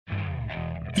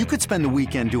You could spend the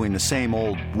weekend doing the same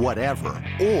old whatever,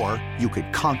 or you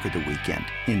could conquer the weekend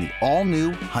in the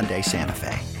all-new Hyundai Santa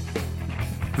Fe.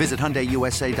 Visit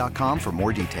HyundaiUSA.com for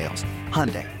more details.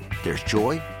 Hyundai, there's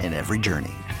joy in every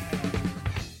journey.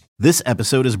 This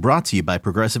episode is brought to you by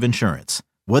Progressive Insurance.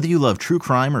 Whether you love true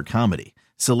crime or comedy,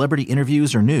 celebrity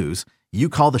interviews or news, you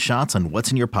call the shots on what's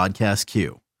in your podcast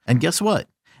queue. And guess what?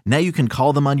 Now you can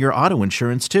call them on your auto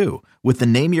insurance too with the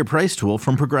Name Your Price tool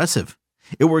from Progressive.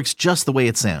 It works just the way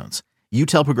it sounds. You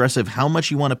tell Progressive how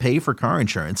much you want to pay for car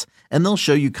insurance, and they'll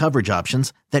show you coverage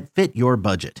options that fit your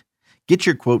budget. Get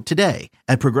your quote today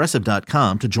at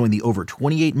Progressive.com to join the over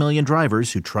 28 million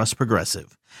drivers who trust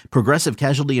Progressive. Progressive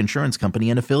Casualty Insurance Company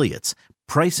and Affiliates.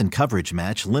 Price and coverage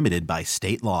match limited by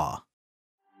state law.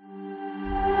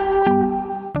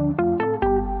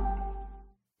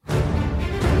 He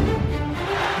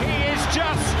is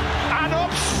just an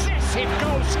obsessive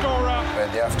goal scorer.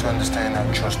 But they have to understand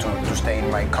I chose to stay in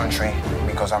my country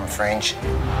because I'm French. And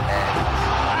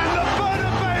the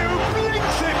Bernabeu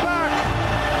blinks it back.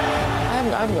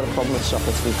 I haven't got a problem with soccer,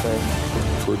 to be fair.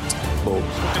 Football.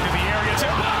 Into the area to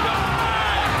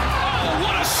Oh,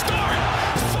 what a start!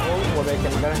 What I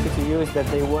can guarantee to you is that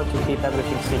they want to keep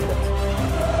everything secret.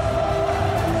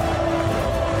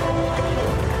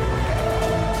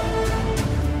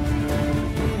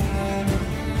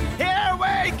 Here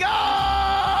we go!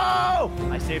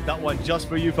 I saved that one just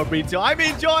for you, Fabrizio.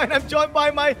 I'm joined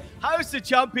by my House of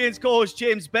Champions co-host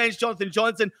James Bench. Jonathan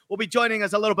Johnson will be joining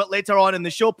us a little bit later on in the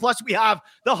show. Plus, we have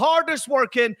the hardest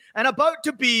working and about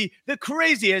to be the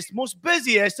craziest, most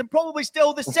busiest, and probably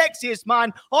still the sexiest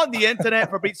man on the internet,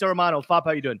 Fabrizio Romano. Fab,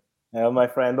 how you doing? My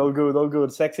friend, all good.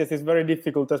 Sexiest is very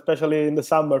difficult, especially in the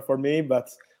summer for me, but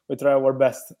we try our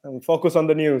best and focus on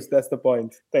the news. That's the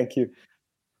point. Thank you.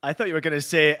 I thought you were going to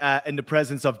say in the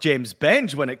presence of James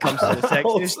Bench when it comes to the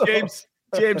sexiest.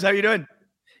 James, how you doing?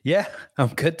 Yeah, I'm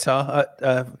good, Tar.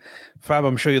 Fab,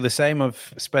 I'm sure you're the same.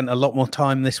 I've spent a lot more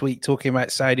time this week talking about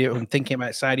Saudi and thinking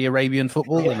about Saudi Arabian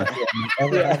football than I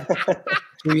ever had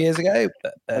 2 years ago.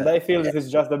 And I feel this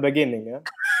is just the beginning, yeah?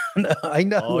 I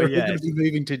know. Oh, we're yes. going to be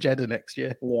moving to Jeddah next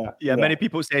year. Yeah, many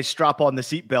people say strap on the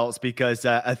seatbelts because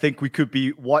I think we could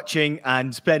be watching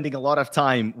and spending a lot of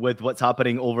time with what's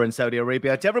happening over in Saudi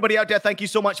Arabia. To everybody out there, thank you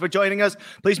so much for joining us.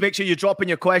 Please make sure you drop in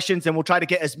your questions and we'll try to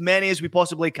get as many as we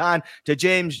possibly can to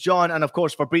James, John, and of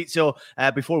course Fabrizio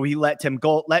before we let him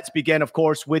go. Let's begin, of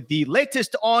course, with the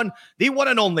latest on the one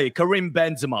and only Karim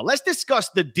Benzema. Let's discuss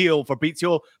the deal,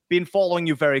 Fabrizio. Been following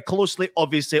you very closely.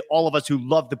 Obviously, all of us who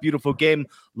love the beautiful game,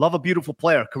 love a beautiful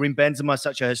player. Karim Benzema,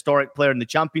 such a historic player in the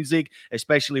Champions League,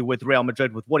 especially with Real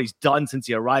Madrid, with what he's done since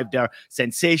he arrived there.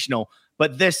 Sensational.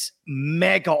 But this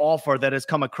mega offer that has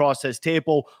come across his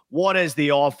table, what is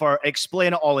the offer?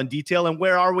 Explain it all in detail. And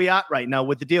where are we at right now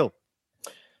with the deal?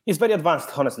 It's very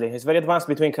advanced, honestly. It's very advanced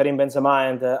between Karim Benzema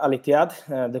and Al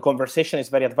Ittihad. The conversation is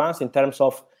very advanced in terms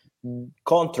of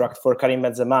contract for Karim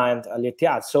Benzema and Al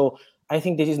Ittihad. So I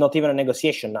think this is not even a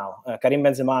negotiation now. Karim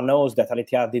Benzema knows that Al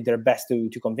Ittihad did their best to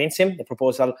convince him. The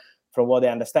proposal, from what I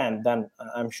understand, then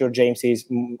I'm sure James is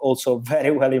also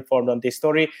very well informed on this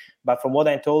story. But from what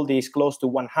I'm told, he's close to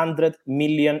 100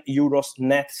 million euros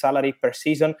net salary per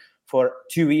season for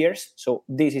 2 years. So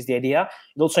this is the idea.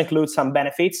 It also includes some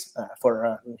benefits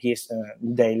for his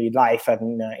daily life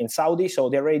in Saudi. So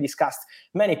they already discussed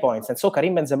many points. And so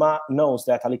Karim Benzema knows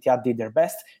that Al Ittihad did their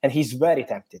best and he's very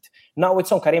tempted. Now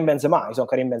it's on Karim Benzema. It's on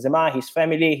Karim Benzema, his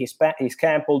family, his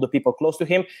camp, all the people close to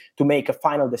him to make a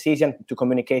final decision to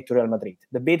communicate to Real Madrid.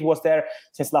 The bid was there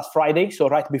since last Friday. So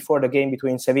right before the game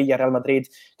between Sevilla and Real Madrid,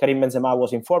 Karim Benzema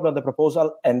was informed of the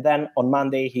proposal. And then on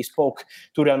Monday, he spoke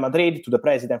to Real Madrid, to the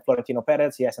president, Florentino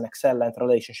Perez. He has an excellent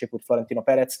relationship with Florentino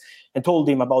Perez and told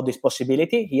him about this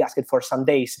possibility. He asked for some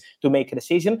days to make a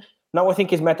decision. Now I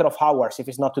think it's a matter of hours. If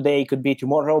it's not today, it could be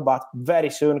tomorrow, but very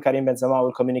soon Karim Benzema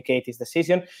will communicate his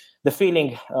decision. The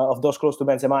feeling of those close to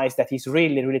Benzema is that he's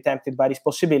really, really tempted by this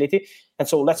possibility. And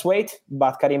so let's wait.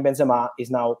 But Karim Benzema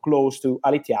is now close to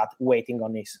Al Ittihad, waiting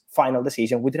on his final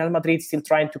decision, with Real Madrid still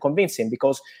trying to convince him,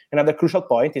 because another crucial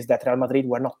point is that Real Madrid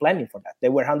were not planning for that. They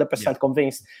were 100%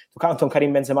 convinced to count on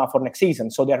Karim Benzema for next season.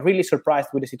 So they're really surprised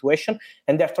with the situation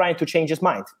and they're trying to change his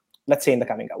mind. Let's say in the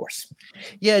coming hours.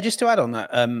 Yeah, just to add on that,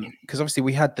 because obviously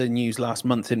we had the news last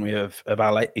month, didn't we, of Al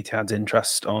Ittihad's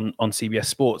interest on CBS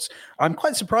Sports. I'm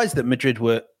quite surprised that Madrid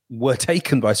were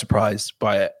taken by surprise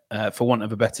by it, for want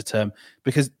of a better term,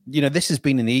 because, you know, this has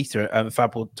been in the ether.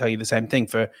 Fab will tell you the same thing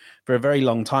for a very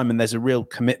long time, and there's a real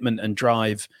commitment and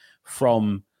drive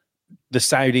from the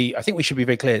Saudi. I think we should be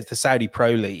very clear. It's the Saudi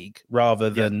Pro League rather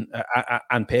than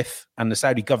and PIF and the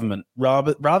Saudi government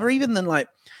rather even than like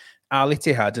Al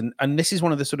Ittihad, and this is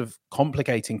one of the sort of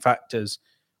complicating factors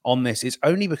on this. It's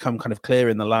only become kind of clear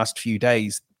in the last few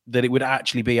days that it would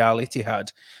actually be Al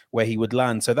Ittihad where he would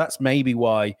land. So that's maybe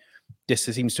why this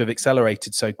seems to have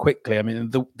accelerated so quickly. I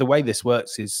mean, the way this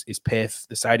works is PIF,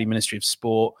 the Saudi Ministry of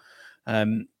Sport.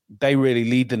 They really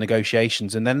lead the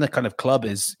negotiations, and then the kind of club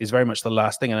is very much the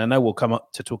last thing. And I know we'll come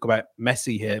up to talk about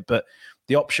Messi here, but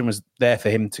the option was there for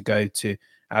him to go to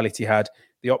Al Ittihad.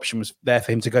 The option was there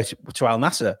for him to go to Al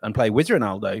Nassr and play with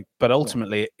Ronaldo. But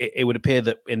ultimately, it would appear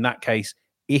that in that case,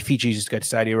 if he chooses to go to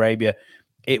Saudi Arabia,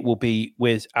 it will be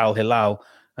with Al Hilal.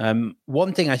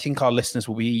 One thing I think our listeners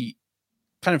will be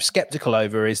kind of skeptical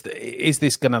over is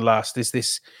this going to last? Is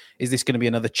this going to be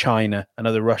another China,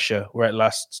 another Russia, where it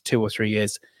lasts 2 or 3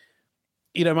 years?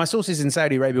 You know, my sources in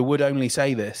Saudi Arabia would only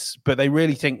say this, but they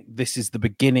really think this is the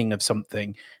beginning of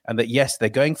something, and that yes, they're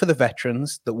going for the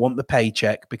veterans that want the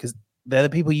paycheck because they're the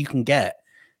people you can get.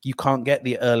 You can't get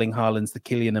the Erling Haalands, the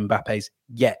Kylian Mbappes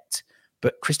yet,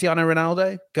 but Cristiano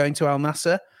Ronaldo going to Al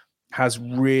Nassr has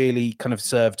really kind of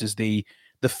served as the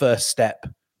first step,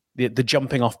 the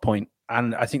jumping off point.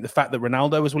 And I think the fact that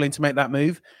Ronaldo was willing to make that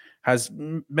move has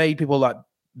made people like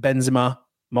Benzema,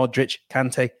 Modric,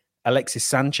 Kante, Alexis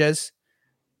Sanchez,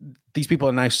 these people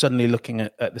are now suddenly looking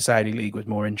at the Saudi League with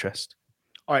more interest.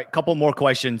 All right, couple more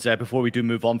questions before we do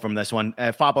move on from this one.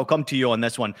 Fab, I'll come to you on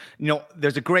this one. You know,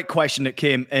 there's a great question that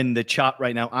came in the chat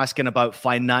right now asking about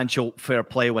financial fair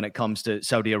play when it comes to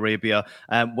Saudi Arabia,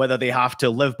 whether they have to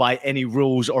live by any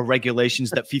rules or regulations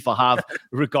that FIFA have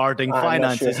regarding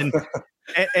finances. Sure.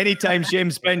 And anytime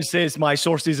James Bench says my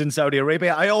sources in Saudi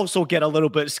Arabia, I also get a little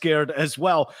bit scared as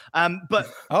well. But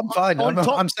I'm fine.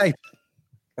 I'm safe.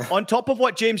 On top of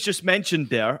what James just mentioned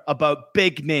there about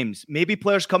big names, maybe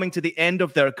players coming to the end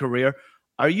of their career,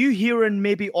 are you hearing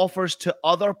maybe offers to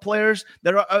other players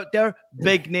that are out there,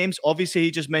 big names? Obviously,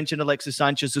 he just mentioned Alexis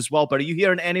Sanchez as well, but are you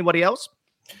hearing anybody else?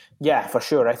 Yeah, for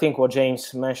sure. I think what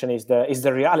James mentioned is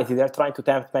the reality. They're trying to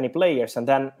tempt many players, and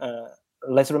then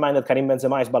let's remind that Karim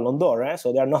Benzema is Ballon d'Or,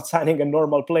 so they're not signing a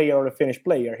normal player or a Finnish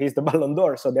player. He's the Ballon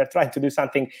d'Or, so they're trying to do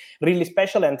something really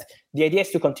special, and the idea is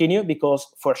to continue because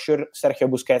for sure Sergio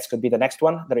Busquets could be the next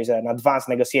one. There is an advanced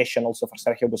negotiation also for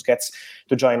Sergio Busquets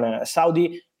to join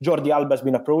Saudi. Jordi Alba has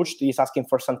been approached. He's asking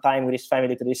for some time with his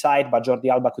family to decide, but Jordi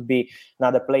Alba could be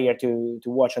another player to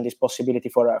watch on this possibility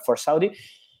for Saudi.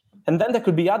 And then there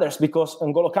could be others because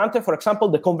N'Golo Kante, for example,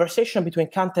 the conversation between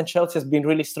Kante and Chelsea has been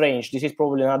really strange. This is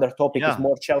probably another topic. It's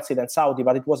more Chelsea than Saudi,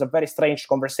 but it was a very strange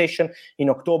conversation in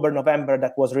October, November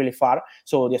that was really far.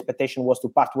 So the expectation was to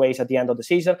part ways at the end of the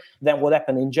season. Then what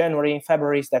happened in January, in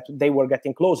February is that they were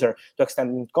getting closer to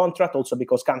extending contract, also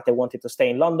because Kante wanted to stay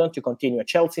in London to continue at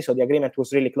Chelsea. So the agreement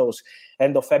was really close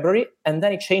end of February. And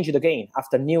then it changed again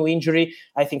after new injury.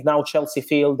 I think now Chelsea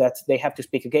feel that they have to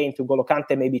speak again to N'Golo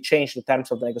Kante, maybe change the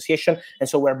terms of the negotiation. And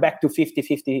so we're back to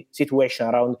 50-50 situation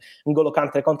around N'Golo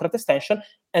Kante contract extension.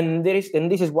 And this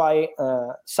is why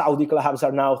Saudi clubs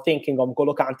are now thinking of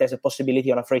N'Golo Kante as a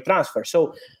possibility on a free transfer.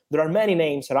 So there are many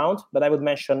names around, but I would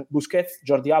mention Busquets,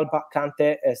 Jordi Alba,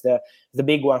 Kante as the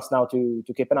big ones now to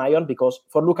keep an eye on, because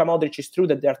for Luka Modric, it's true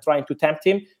that they're trying to tempt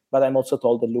him, but I'm also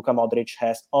told that Luka Modric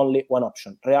has only one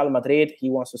option. Real Madrid, he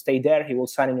wants to stay there. He will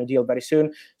sign a new deal very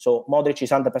soon. So Modric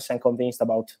is 100% convinced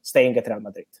about staying at Real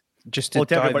Madrid. Just to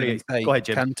dive in and say, go ahead,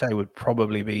 Jim. Kante would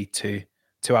probably be to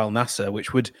Al Nassr,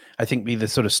 which would, I think, be the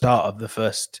sort of start of the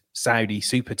first Saudi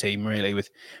super team, really, with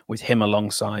him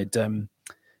alongside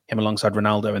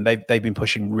Ronaldo, and they've been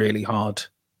pushing really hard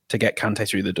to get Kante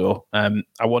through the door. I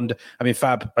wonder. I mean,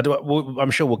 Fab.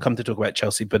 I'm sure we'll come to talk about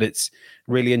Chelsea, but it's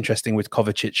really interesting with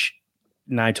Kovacic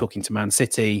now talking to Man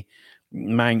City,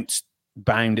 Mount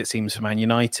bound, it seems, for Man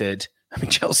United. I mean,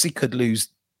 Chelsea could lose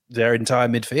their entire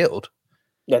midfield.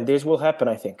 Yeah, this will happen,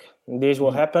 I think. This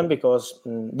will happen because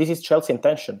this is Chelsea's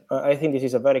intention. I think this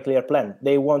is a very clear plan.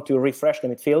 They want to refresh the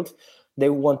midfield. They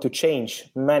want to change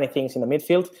many things in the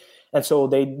midfield. And so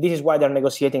this is why they're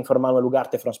negotiating for Manuel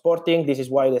Ugarte from Sporting. This is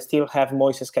why they still have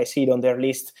Moises Caicedo on their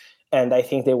list. And I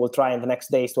think they will try in the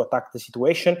next days to attack the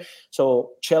situation.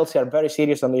 So Chelsea are very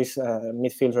serious on this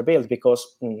midfield rebuild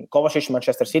because Kovacic,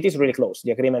 Manchester City is really close.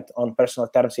 The agreement on personal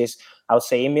terms is, I would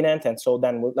say, imminent. And so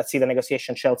then let's see the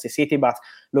negotiation Chelsea-City, but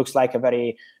looks like a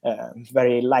very,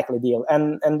 very likely deal.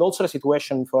 And also the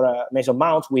situation for Mason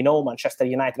Mount. We know Manchester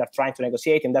United are trying to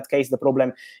negotiate. In that case, the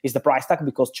problem is the price tag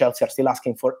because Chelsea are still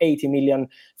asking for 80 million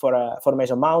for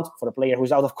Mason Mount. For a player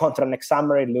who's out of contract next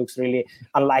summer, it looks really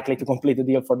unlikely to complete the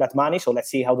deal for that money. So let's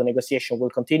see how the negotiation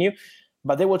will continue.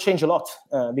 But they will change a lot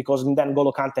because then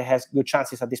N'Golo Kante has good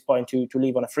chances at this point to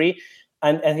leave on a free.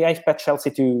 And I expect Chelsea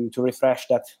to refresh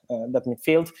that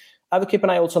midfield. I would keep an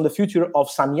eye also on the future of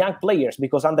some young players,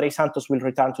 because Andre Santos will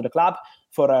return to the club.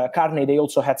 For Carney, they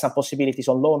also had some possibilities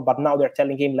on loan, but now they're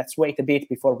telling him, let's wait a bit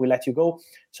before we let you go.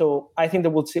 So I think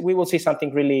that we will see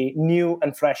something really new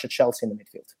and fresh at Chelsea in the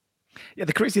midfield. Yeah,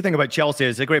 the crazy thing about Chelsea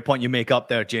is a great point you make up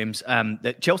there, James.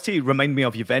 That Chelsea remind me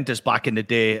of Juventus back in the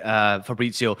day,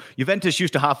 Fabrizio. Juventus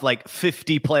used to have like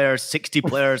 50 players, 60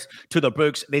 players to their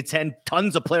books. They'd send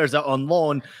tons of players out on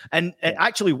loan, and it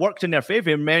actually worked in their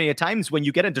favor many a times. When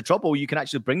you get into trouble, you can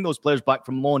actually bring those players back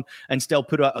from loan and still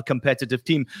put out a competitive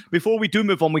team. Before we do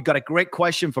move on, we've got a great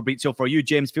question, Fabrizio, for you,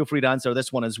 James. Feel free to answer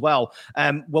this one as well.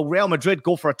 Will Real Madrid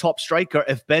go for a top striker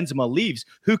if Benzema leaves?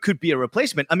 Who could be a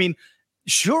replacement? I mean,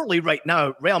 surely right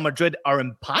now, Real Madrid are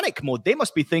in panic mode. They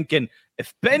must be thinking,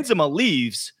 if Benzema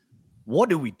leaves, what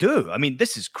do we do? I mean,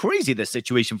 this is crazy, this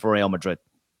situation for Real Madrid.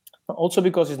 Also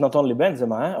because it's not only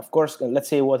Benzema. Of course, let's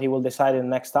see what he will decide in the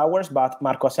next hours, but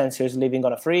Marco Asensio is leaving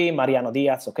on a free. Mariano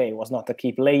Diaz, okay, was not a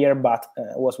key player, but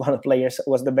was one of the players,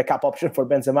 was the backup option for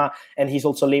Benzema, and he's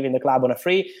also leaving the club on a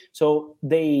free. So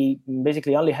they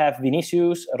basically only have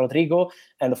Vinicius, Rodrigo,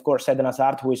 and of course Eden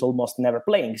Hazard, who is almost never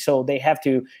playing. So they have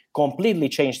to completely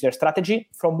change their strategy.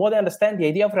 From what I understand, the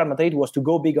idea of Real Madrid was to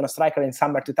go big on a striker in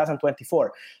summer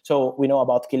 2024. So we know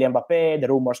about Kylian Mbappe, the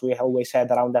rumors we always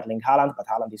had around Erling Haaland, but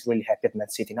Haaland is really happy at Man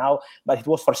City now, but it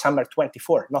was for summer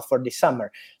 24, not for this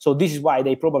summer. So this is why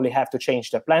they probably have to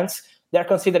change their plans. They're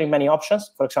considering many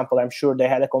options. For example, I'm sure they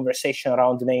had a conversation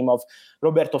around the name of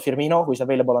Roberto Firmino, who is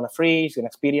available on a free. He's an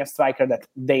experienced striker that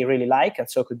they really like, and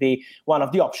so could be one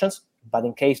of the options. But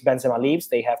in case Benzema leaves,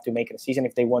 they have to make a decision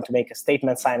if they want to make a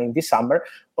statement signing this summer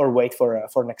or wait for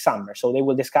next summer. So they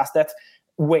will discuss that,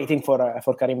 waiting for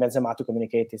Karim Benzema to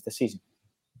communicate his decision.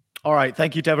 All right.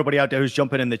 Thank you to everybody out there who's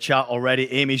jumping in the chat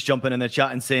already. Amy's jumping in the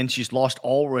chat and saying she's lost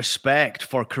all respect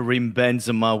for Karim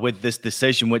Benzema with this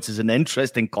decision, which is an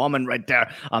interesting comment right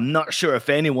there. I'm not sure if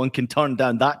anyone can turn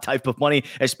down that type of money,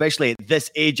 especially at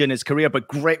this age in his career, but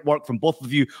great work from both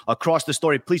of you across the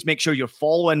story. Please make sure you're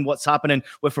following what's happening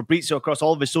with Fabrizio across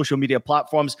all of his social media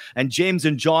platforms, and James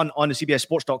and John on the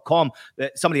CBSSports.com.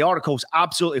 Some of the articles,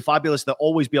 absolutely fabulous. They'll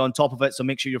always be on top of it. So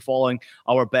make sure you're following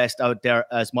our best out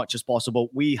there as much as possible.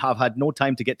 We have had no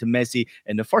time to get to Messi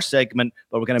in the first segment,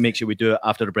 but we're going to make sure we do it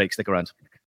after the break. Stick around.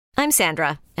 I'm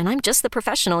Sandra, and I'm just the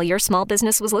professional your small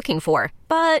business was looking for.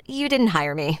 But you didn't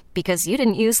hire me because you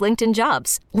didn't use LinkedIn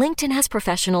Jobs. LinkedIn has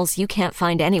professionals you can't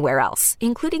find anywhere else,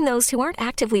 including those who aren't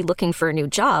actively looking for a new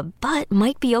job, but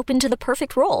might be open to the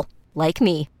perfect role, like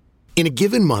me. In a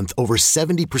given month, over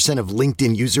 70% of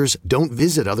LinkedIn users don't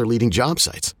visit other leading job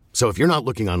sites. So if you're not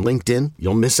looking on LinkedIn,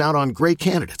 you'll miss out on great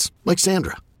candidates like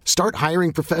Sandra. Start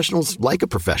hiring professionals like a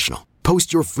professional.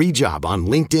 Post your free job on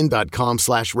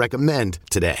linkedin.com/recommend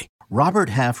today. Robert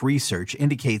Half research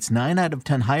indicates 9 out of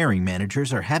 10 hiring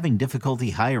managers are having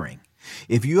difficulty hiring.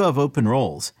 If you have open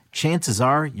roles, chances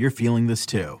are you're feeling this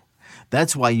too.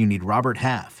 That's why you need Robert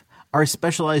Half. Our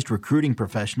specialized recruiting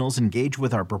professionals engage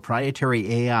with our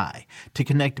proprietary AI to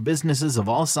connect businesses of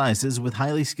all sizes with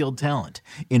highly skilled talent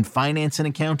in finance and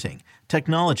accounting,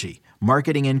 technology,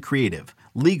 marketing and creative,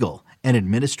 legal, and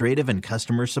administrative and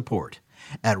customer support.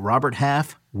 At Robert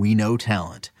Half, we know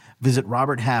talent. Visit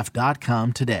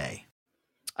roberthalf.com today.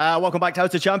 Welcome back to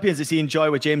House of Champions. It's Ian Joy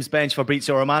with James Bench,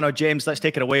 Fabrizio Romano. James, let's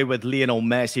take it away with Lionel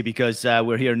Messi, because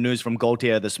we're hearing news from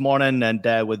Gaultier this morning, and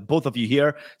with both of you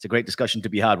here, it's a great discussion to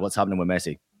be had. What's happening with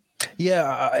Messi?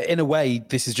 Yeah, in a way,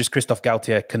 this is just Christophe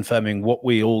Gaultier confirming what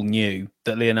we all knew,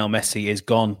 that Lionel Messi is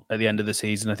gone at the end of the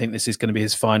season. I think this is going to be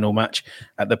his final match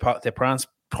at the Parc des Princes.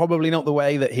 Probably not the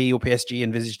way that he or PSG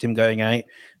envisaged him going out,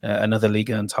 another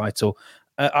Ligue 1 title.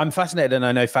 I'm fascinated, and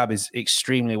I know Fab is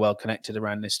extremely well connected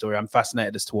around this story. I'm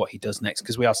fascinated as to what he does next,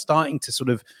 because we are starting to sort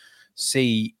of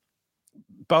see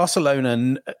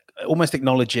Barcelona almost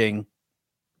acknowledging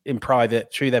in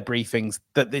private through their briefings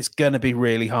that it's going to be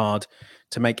really hard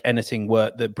to make anything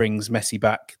work that brings Messi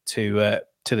back to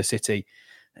the city.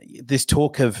 This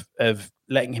talk of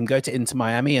letting him go to Inter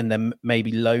Miami and then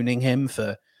maybe loaning him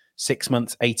for 6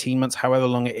 months, 18 months, however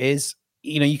long it is,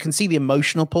 you can see the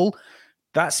emotional pull.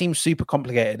 That seems super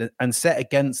complicated. And set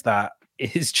against that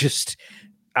is just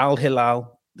Al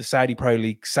Hilal, the Saudi Pro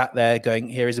League, sat there going,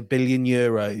 here is €1 billion.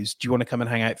 Do you want to come and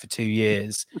hang out for 2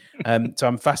 years? So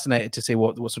I'm fascinated to see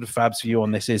what sort of Fab's view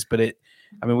on this is. But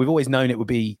we've always known it would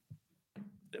be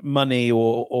money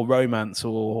or romance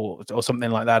or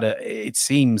something like that. It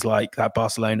seems like that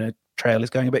Barcelona trail is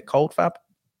going a bit cold, Fab.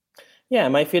 Yeah,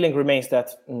 my feeling remains that,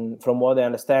 from what I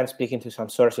understand, speaking to some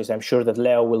sources, I'm sure that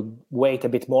Leo will wait a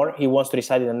bit more. He wants to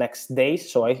decide in the next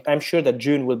days, so I'm sure that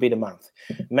June will be the month.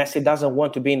 Messi doesn't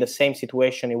want to be in the same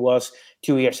situation he was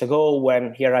 2 years ago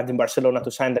when he arrived in Barcelona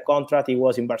to sign the contract. He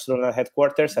was in Barcelona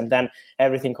headquarters, and then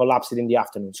everything collapsed in the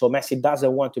afternoon. So Messi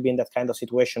doesn't want to be in that kind of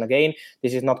situation again.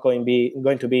 This is not going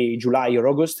to be July or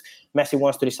August. Messi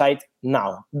wants to decide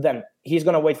now. Then he's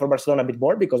going to wait for Barcelona a bit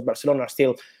more because Barcelona are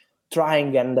still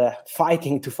trying and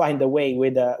fighting to find a way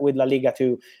with La Liga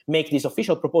to make this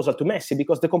official proposal to Messi,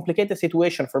 because the complicated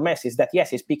situation for Messi is that,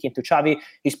 yes, he's speaking to Xavi,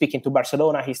 he's speaking to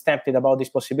Barcelona, he's tempted about this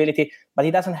possibility, but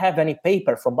he doesn't have any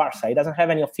paper from Barca. He doesn't have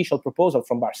any official proposal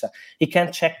from Barca. He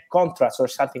can't check contracts or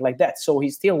something like that. So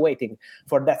he's still waiting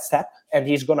for that step, and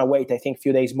he's going to wait, I think, a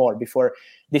few days more before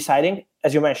deciding.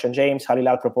 As you mentioned, James, Al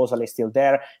Hilal proposal is still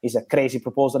there. It's a crazy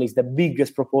proposal. It's the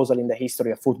biggest proposal in the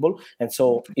history of football. And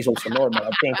so it's also normal,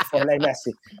 I think, for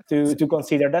Messi to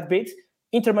consider that bid.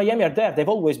 Inter Miami are there. They've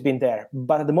always been there.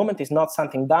 But at the moment, it's not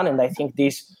something done. And I think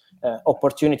this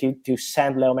opportunity to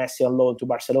send Leo Messi on loan to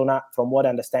Barcelona, from what I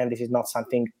understand, this is not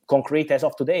something concrete as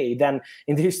of today. Then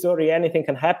in this story, anything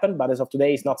can happen. But as of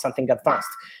today, it's not something advanced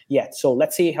yet. So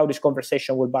let's see how this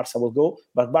conversation with Barca will go.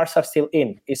 But Barca are still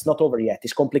in. It's not over yet.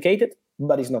 It's complicated,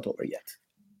 but it's not over yet.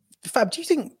 Fab, do you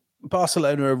think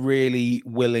Barcelona are really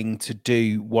willing to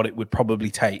do what it would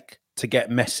probably take to get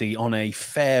Messi on a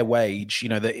fair wage,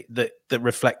 that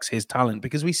reflects his talent?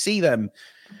 Because we see them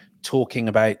talking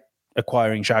about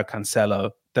acquiring João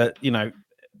Cancelo, that,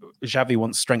 Xavi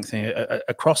wants strengthening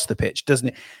across the pitch,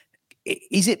 doesn't it?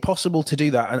 Is it possible to do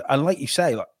that? And like you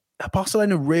say, are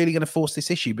Barcelona really going to force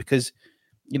this issue? Because,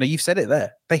 you've said it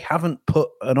there. They haven't put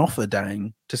an offer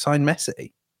down to sign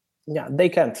Messi. Yeah, they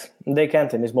can't. They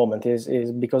can't in this moment is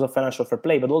because of financial fair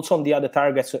play, but also on the other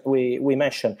targets we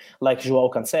mentioned, like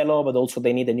João Cancelo, but also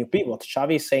they need a new pivot.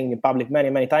 Xavi is saying in public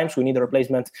many times, we need a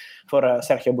replacement for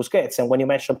Sergio Busquets. And when you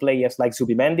mention players like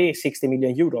Zubimendi, 60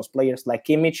 million euros, players like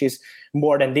Kimmich is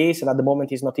more than this, and at the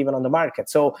moment he's not even on the market.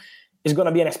 So it's going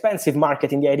to be an expensive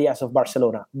market in the ideas of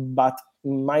Barcelona. But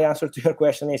my answer to your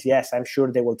question is yes, I'm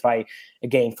sure they will try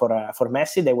again for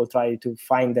Messi. They will try to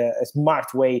find a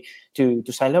smart way to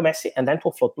sign Leo Messi and then to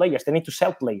offload players. They need to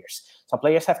sell players. Some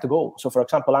players have to go. So, for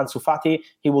example, Ansu Fati,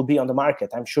 he will be on the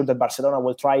market. I'm sure that Barcelona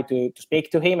will try to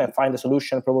speak to him and find a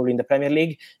solution probably in the Premier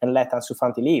League and let Ansu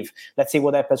Fati leave. Let's see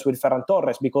what happens with Ferran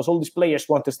Torres, because all these players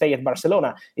want to stay at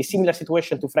Barcelona. A similar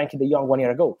situation to Frankie de Jong 1 year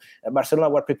ago.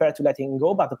 Barcelona were prepared to let him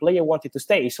go, but the player wanted to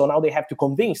stay. So now they have to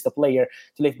convince the player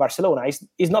to leave Barcelona.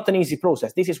 It's not an easy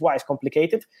process. This is why it's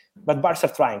complicated, but Barca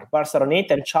are trying. Barca are on it,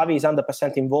 and Xavi is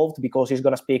 100% involved because he's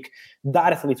going to speak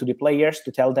directly to the players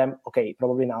to tell them, okay,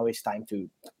 probably now it's time to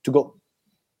go.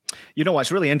 You know what's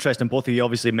really interesting? Both of you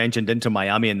obviously mentioned Inter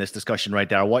Miami in this discussion right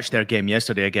there. I watched their game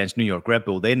yesterday against New York Red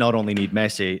Bull. They not only need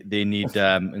Messi, they need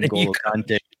N'Golo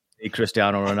Kante,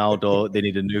 Cristiano Ronaldo. They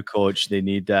need a new coach. They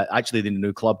need they need a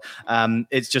new club.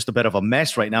 It's just a bit of a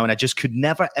mess right now, and I just could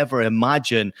never ever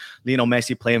imagine Lionel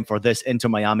Messi playing for this Inter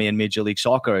Miami in Major League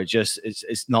Soccer.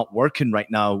 It's not working right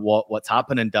now. What's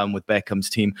happening down with Beckham's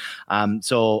team?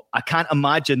 So I can't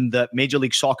imagine that Major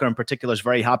League Soccer in particular is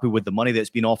very happy with the money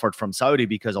that's been offered from Saudi,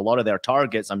 because a lot of their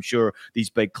targets, I'm sure these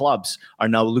big clubs are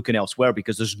now looking elsewhere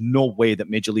because there's no way that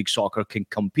Major League Soccer can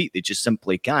compete. They just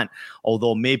simply can't.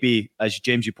 Although maybe, as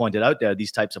James, you pointed out there,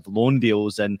 these types of loan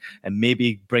deals and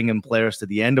maybe bringing players to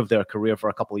the end of their career for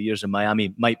a couple of years in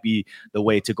Miami might be the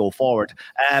way to go forward.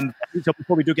 So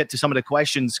before we do get to some of the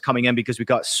questions coming in, because we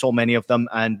got so many of them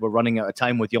and we're running out of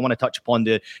time with you, I want to touch upon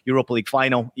the Europa League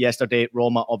final yesterday.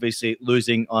 Roma obviously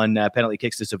losing on penalty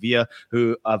kicks to Sevilla,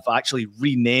 who have actually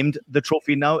renamed the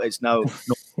trophy now. It's now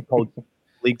called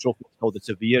League trophy, it's called the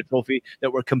Sevilla trophy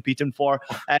that we're competing for.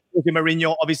 Jose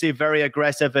Mourinho obviously very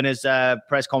aggressive in his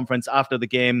press conference after the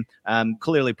game,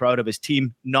 clearly proud of his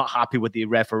team, not happy with the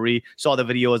referee. Saw the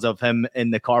videos of him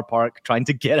in the car park trying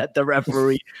to get at the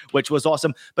referee, which was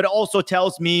awesome. But it also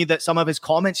tells me that some of his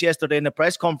comments yesterday in the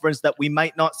press conference that we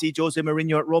might not see Jose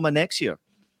Mourinho at Roma next year.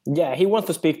 Yeah, he wants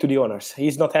to speak to the owners.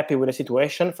 He's not happy with the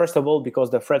situation. First of all, because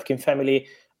the Fredkin family,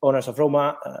 owners of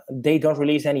Roma, they don't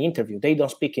release any interview. They don't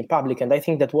speak in public. And I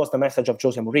think that was the message of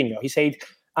Jose Mourinho. He said,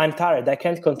 I'm tired. I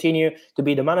can't continue to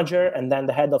be the manager and then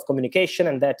the head of communication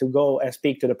and then to go and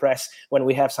speak to the press when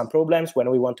we have some problems, when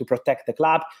we want to protect the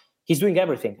club. He's doing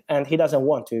everything, and he doesn't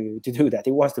want to do that.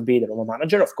 He wants to be the Roma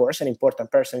manager, of course, an important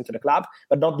person into the club,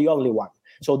 but not the only one.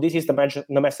 So this is the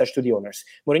message to the owners.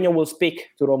 Mourinho will speak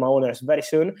to Roma owners very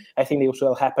soon. I think this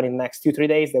will happen in the next 2-3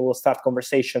 days. They will start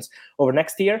conversations over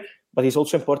next year. But it's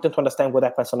also important to understand what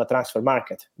happens on the transfer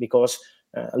market, because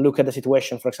Look at the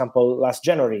situation, for example, last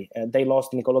January. They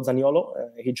lost Nicolo Zaniolo.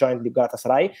 He joined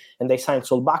Galatasaray, and they signed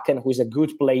Solbakken, who is a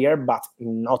good player, but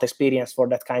not experienced for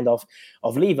that kind of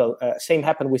level. Same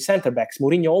happened with centre-backs.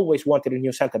 Mourinho always wanted a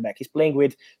new centre-back. He's playing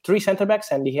with 3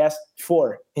 centre-backs, and he has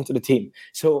 4 into the team.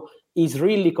 So it's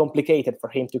really complicated for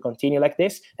him to continue like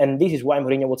this. And this is why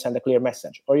Mourinho would send a clear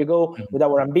message. Or you go with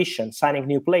our ambition, signing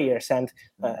new players and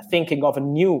thinking of a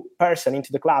new person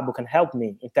into the club who can help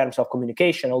me in terms of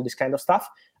communication, all this kind of stuff.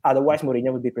 Otherwise,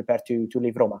 Mourinho would be prepared to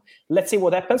leave Roma. Let's see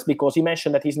what happens, because he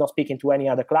mentioned that he's not speaking to any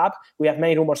other club. We have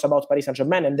many rumors about Paris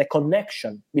Saint-Germain, and the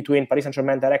connection between Paris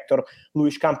Saint-Germain director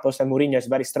Luis Campos and Mourinho is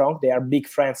very strong. They are big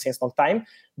friends since long time,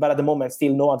 but at the moment,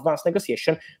 still no advanced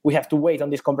negotiation. We have to wait on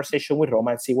this conversation with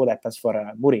Roma and see what happens for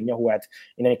Mourinho, who had,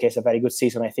 in any case, a very good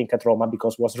season, I think, at Roma,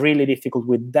 because it was really difficult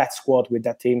with that squad, with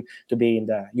that team, to be in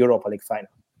the Europa League final.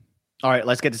 All right,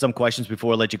 let's get to some questions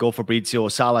before I let you go, Fabrizio.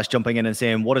 Salas jumping in and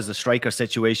saying, what is the striker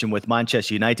situation with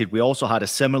Manchester United? We also had a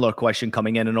similar question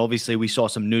coming in, and obviously we saw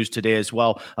some news today as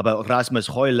well about Rasmus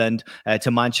Højlund to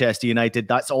Manchester United.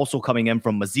 That's also coming in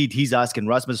from Mazid. He's asking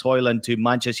Rasmus Højlund to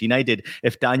Manchester United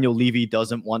if Daniel Levy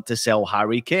doesn't want to sell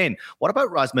Harry Kane. What about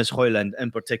Rasmus Højlund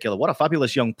in particular? What a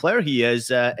fabulous young player he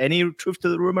is. Any truth to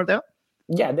the rumour there?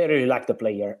 Yeah, they really like the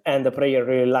player, and the player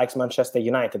really likes Manchester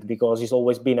United because he's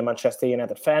always been a Manchester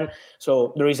United fan.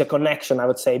 So there is a connection, I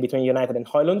would say, between United and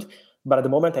Højlund. But at the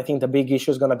moment, I think the big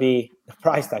issue is going to be the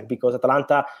price tag, because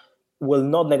Atalanta will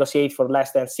not negotiate for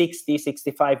less than 60,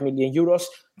 65 million euros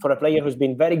for a player who's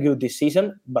been very good this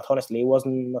season, but honestly, he was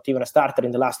not even a starter in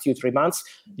the last 2-3 months.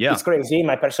 Yeah. It's crazy, in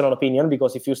my personal opinion,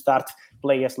 because if you start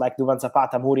players like Duvan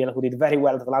Zapata, Muriel, who did very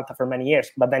well at Atalanta for many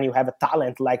years, but then you have a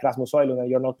talent like Rasmus Højlund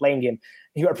and you're not playing him,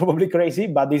 you are probably crazy,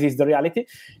 but this is the reality.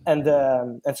 And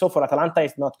so for Atalanta,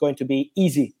 it's not going to be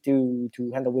easy to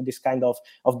handle with this kind of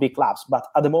big clubs. But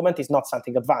at the moment, it's not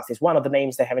something advanced. It's one of the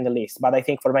names they have in the list. But I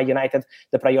think for Man United,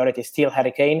 the priority is still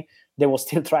Harry Kane. They will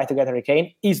still try to get Harry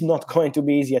Kane. It's not going to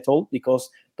be easy at all, because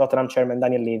Tottenham chairman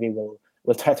Daniel Levy will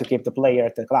try to keep the player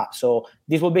at the club. So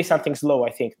this will be something slow,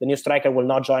 I think. The new striker will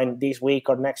not join this week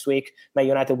or next week. Man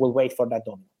United will wait for that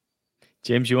domino.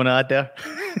 James, you want to add there?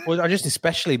 Well, I just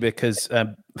especially because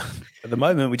at the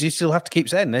moment, we do still have to keep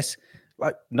saying this.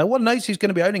 Like, no one knows who's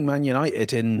going to be owning Man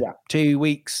United in 2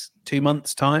 weeks, 2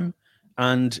 months' time.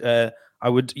 And I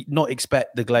would not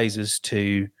expect the Glazers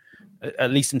to,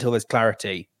 at least until there's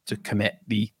clarity, to commit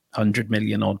the 100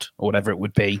 million odd, or whatever it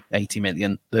would be, 80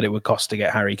 million that it would cost to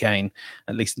get Harry Kane,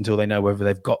 at least until they know whether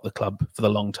they've got the club for the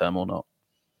long term or not.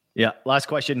 Yeah, last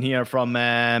question here from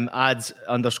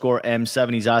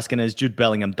ads_M7. He's asking, is Jude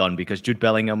Bellingham done? Because Jude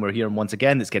Bellingham, we're hearing once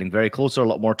again, it's getting very closer, a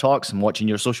lot more talks. I'm watching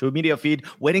your social media feed,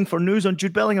 waiting for news on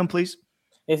Jude Bellingham, please.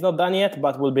 It's not done yet,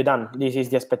 but will be done. This is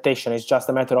the expectation. It's just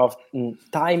a matter of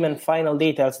time and final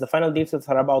details. The final details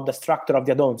are about the structure of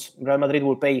the add-ons. Real Madrid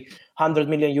will pay 100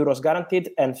 million euros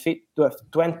guaranteed and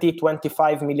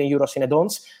 25 million euros in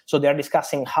add-ons. So they're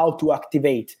discussing how to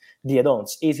activate the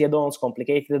add-ons. Easy add-ons,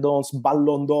 complicated add-ons,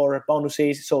 Ballon d'Or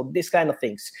bonuses, so these kind of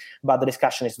things. But the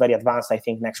discussion is very advanced. I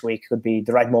think next week could be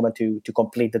the right moment to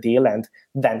complete the deal and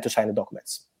then to sign the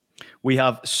documents. We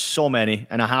have so many,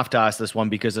 and I have to ask this one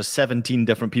because there's 17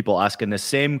 different people asking the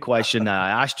same question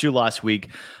I asked you last week.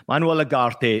 Manuel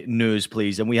Ugarte news,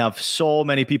 please. And we have so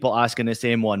many people asking the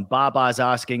same one. Baba's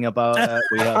asking about it.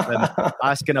 We have been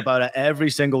asking about it every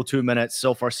single 2 minutes.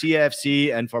 So for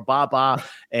CFC and for Baba,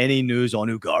 any news on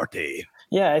Ugarte?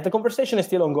 Yeah, the conversation is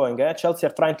still ongoing. Chelsea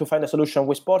are trying to find a solution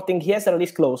with Sporting. He has a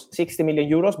release clause, 60 million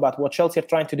euros, but what Chelsea are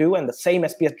trying to do, and the same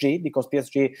as PSG, because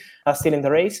PSG are still in the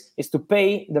race, is to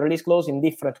pay the release clause in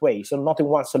different ways. So not in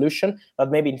one solution, but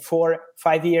maybe in 4-5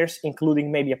 years,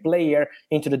 including maybe a player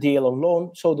into the deal on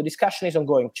loan. So the discussion is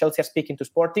ongoing. Chelsea are speaking to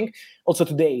Sporting. Also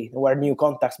today, there were new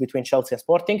contacts between Chelsea and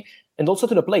Sporting, and also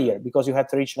to the player, because you had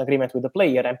to reach an agreement with the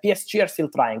player, and PSG are still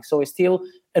trying. So it's still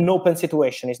an open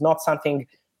situation. It's not something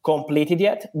completed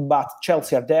yet, but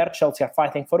Chelsea are there. Chelsea are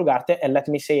fighting for Ugarte, and let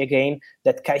me say again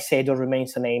that Caicedo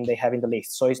remains a name they have in the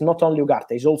list. So it's not only Ugarte,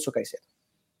 it's also Caicedo.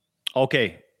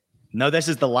 Okay, now this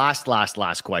is the last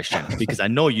question, because I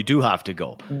know you do have to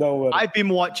go. No worries. I've been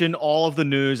watching all of the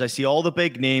news. I see all the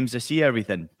big names. I see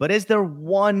everything. But is there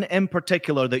one in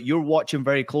particular that you're watching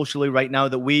very closely right now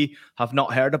that we have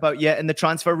not heard about yet in the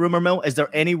transfer rumor mill? Is there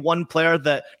any one player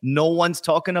that no one's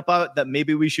talking about that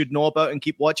maybe we should know about and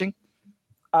keep watching?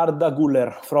 Arda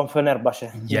Güler from Fenerbahce,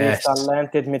 Yes. this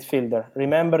talented midfielder.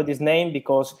 Remember this name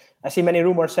because I see many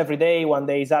rumors every day. One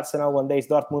day is Arsenal, one day is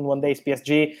Dortmund, one day is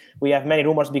PSG. We have many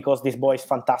rumors because this boy is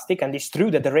fantastic. And it's true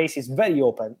that the race is very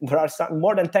open. There are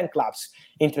more than 10 clubs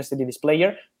interested in this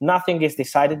player. Nothing is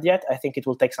decided yet. I think it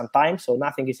will take some time, so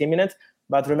nothing is imminent.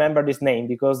 But remember this name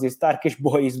because this Turkish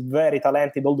boy is very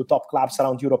talented. All the top clubs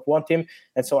around Europe want him.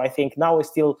 And so I think now it's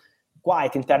still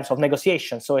quiet in terms of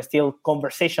negotiations. So it's still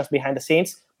conversations behind the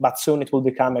scenes, but soon it will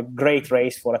become a great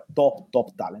race for a top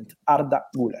talent. Arda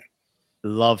Güler.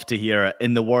 Love to hear it.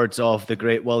 In the words of the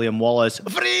great William Wallace,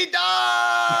 freedom!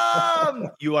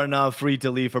 You are now free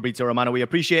to leave, Fabrizio Romano. We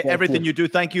appreciate everything you do.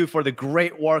 Thank you for the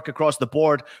great work across the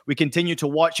board. We continue to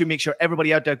watch you. Make sure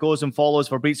everybody out there goes and follows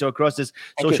Fabrizio across his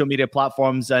social media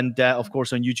platforms and, of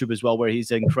course, on YouTube as well, where he's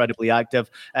incredibly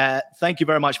active. Thank you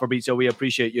very much, Fabrizio. We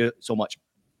appreciate you so much.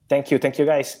 Thank you,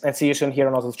 guys, and see you soon here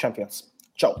on House of Champions.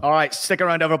 Ciao. All right, stick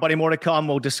around, everybody. More to come.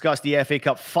 We'll discuss the FA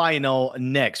Cup final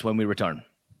next when we return.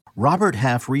 Robert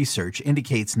Half research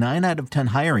indicates 9 out of 10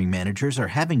 hiring managers are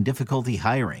having difficulty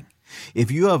hiring.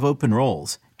 If you have open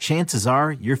roles, chances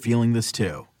are you're feeling this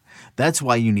too. That's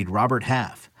why you need Robert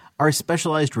Half. Our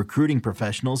specialized recruiting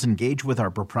professionals engage with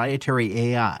our proprietary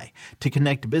AI to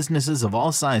connect businesses of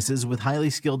all sizes with highly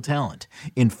skilled talent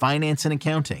in finance and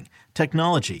accounting,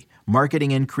 technology,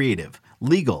 marketing and creative,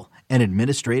 legal, and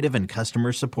administrative and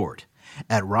customer support.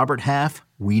 At Robert Half,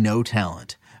 we know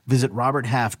talent. Visit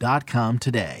roberthalf.com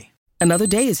today. Another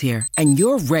day is here, and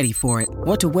you're ready for it.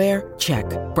 What to wear? Check.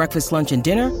 Breakfast, lunch, and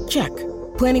dinner? Check.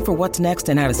 Planning for what's next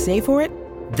and how to save for it?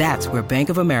 That's where Bank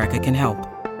of America can help.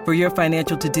 For your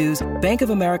financial to-dos, Bank of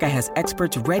America has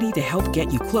experts ready to help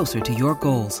get you closer to your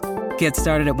goals. Get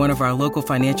started at one of our local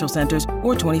financial centers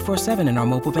or 24/7 in our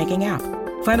mobile banking app.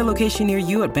 Find a location near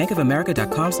you at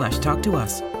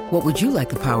bankofamerica.com/talktous. What would you like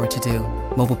the power to do?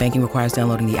 Mobile banking requires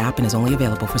downloading the app and is only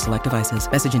available for select devices.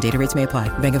 Message and data rates may apply.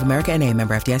 Bank of America N.A.,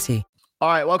 member FDIC. All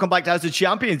right, welcome back to House of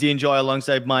Champions. You enjoy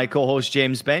alongside my co-host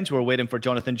James Bench. We're waiting for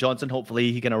Jonathan Johnson.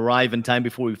 Hopefully he can arrive in time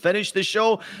before we finish the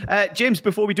show. James,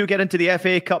 before we do get into the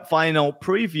FA Cup final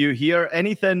preview here,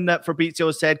 anything that Fabrizio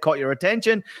said caught your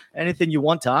attention? Anything you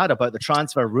want to add about the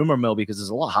transfer rumour mill? Because there's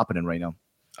a lot happening right now.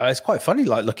 It's quite funny,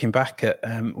 like looking back at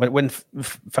when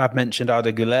Fab mentioned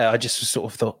Arda Güler, I just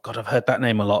sort of thought, God, I've heard that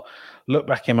name a lot. Look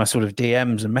back in my sort of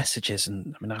DMs and messages,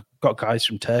 and I mean, I've got guys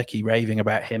from Turkey raving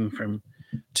about him from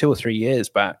 2 or 3 years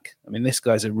back. I mean, this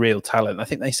guy's a real talent. I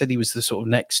think they said he was the sort of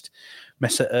next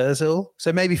Mesut Ozil.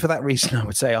 So maybe for that reason, I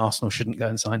would say Arsenal shouldn't go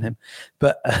and sign him.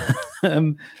 But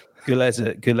Güler's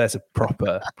a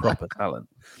proper talent.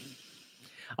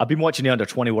 I've been watching the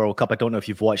Under-20 World Cup. I don't know if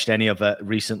you've watched any of it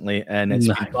recently, and it's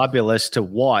been fabulous to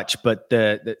watch. But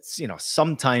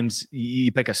sometimes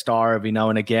you pick a star every now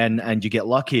and again, and you get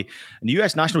lucky. And the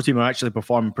U.S. national team are actually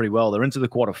performing pretty well. They're into the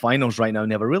quarterfinals right now,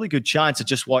 and they have a really good chance. I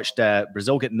just watched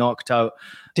Brazil get knocked out.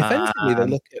 Defensively, they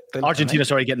look Argentina,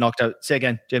 get knocked out. Say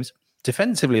again, James.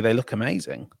 Defensively, they look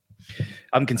amazing.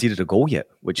 Haven't conceded a goal yet,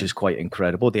 which is quite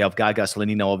incredible. They have Gaga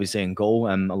Slonina obviously in goal,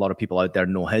 and a lot of people out there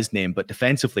know his name, but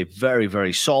defensively, very,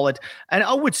 very solid. And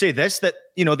I would say this, that,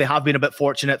 you know, they have been a bit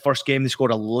fortunate. First game, they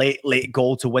scored a late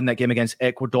goal to win that game against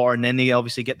Ecuador, and then they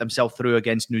obviously get themselves through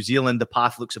against New Zealand. The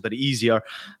path looks a bit easier,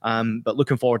 but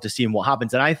looking forward to seeing what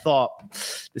happens. And I thought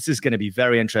this is going to be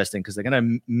very interesting because they're going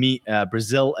to meet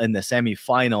Brazil in the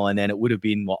semi-final, and then it would have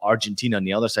been Argentina on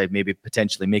the other side, maybe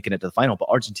potentially making it to the final, but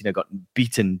Argentina got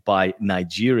beaten by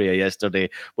Nigeria yesterday,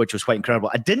 which was quite incredible.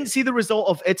 I didn't see the result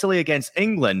of Italy against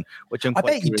England, which I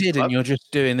bet you did, and you're just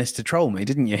doing this to troll me,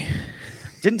 didn't you?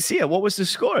 Didn't see it. What was the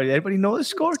score? Anybody know the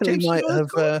score? Italy might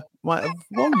have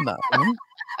won that one.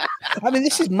 I mean,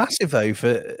 this is massive though.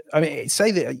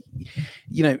 Say that,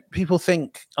 you know, people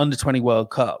think Under-20 World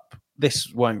Cup,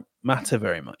 this won't matter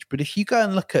very much. But if you go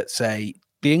and look at, say,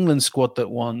 the England squad that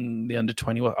won the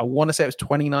Under-20, I want to say it was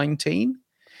 2019.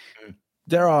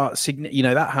 There are, you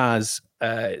know, that has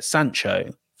Sancho,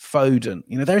 Foden.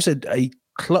 You know, there's a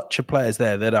clutch of players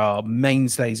there that are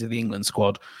mainstays of the England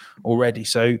squad already.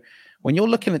 So when you're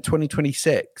looking at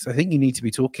 2026, I think you need to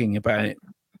be talking about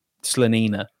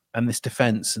Slonina and this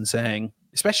defense and saying,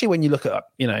 especially when you look at,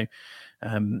 you know,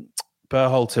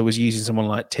 Berhalter was using someone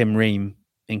like Tim Ream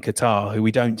in Qatar, who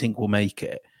we don't think will make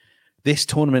it. This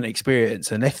tournament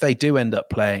experience, and if they do end up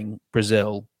playing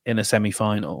Brazil in a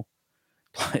semi-final,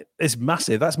 it's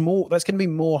massive. That's going to be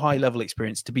more high-level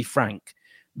experience, to be frank,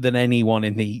 than anyone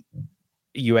in the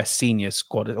US senior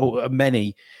squad, or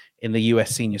many in the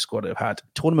US senior squad have had.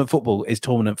 Tournament football is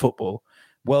tournament football.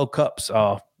 World Cups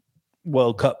are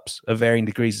World Cups of varying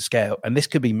degrees of scale, and this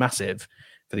could be massive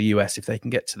for the US if they can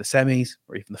get to the semis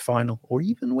or even the final or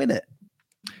even win it.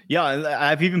 Yeah,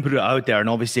 I've even put it out there, and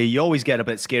obviously you always get a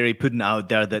bit scary putting it out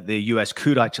there that the US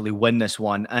could actually win this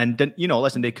one. And,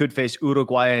 listen, they could face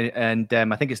Uruguay and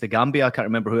I think it's the Gambia. I can't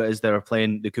remember who it is they're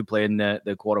playing. They could play in the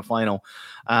quarterfinal.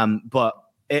 But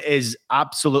it is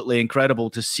absolutely incredible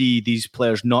to see these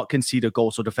players not concede a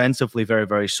goal. So defensively, very,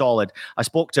 very solid. I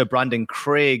spoke to Brandon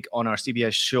Craig on our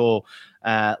CBS show,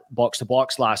 Box to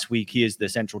Box, last week. He is the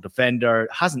central defender,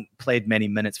 hasn't played many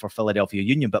minutes for Philadelphia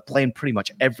Union, but playing pretty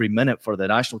much every minute for the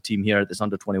national team here at this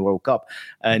Under-20 World Cup.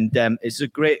 And it's a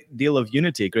great deal of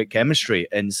unity, great chemistry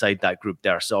inside that group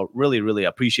there. So really, really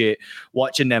appreciate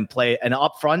watching them play. And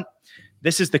up front,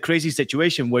 this is the crazy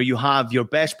situation where you have your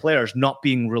best players not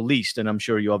being released. And I'm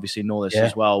sure you obviously know this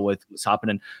as well with what's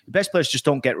happening. The best players just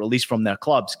don't get released from their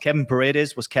clubs. Kevin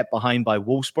Paredes was kept behind by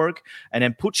Wolfsburg. And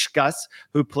then Puchkas,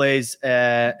 who plays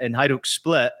in Hajduk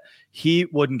Split, he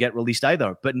wouldn't get released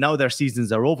either. But now their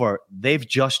seasons are over. They've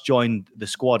just joined the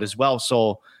squad as well.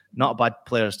 So not bad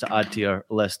players to add to your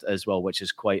list as well, which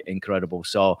is quite incredible.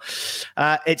 So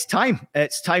it's time.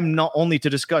 It's time not only to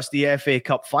discuss the FA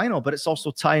Cup final, but it's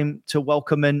also time to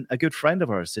welcome in a good friend of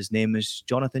ours. His name is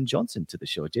Jonathan Johnson to the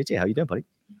show. JJ, how you doing, buddy?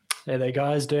 Hey there,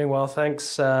 guys. Doing well, thanks.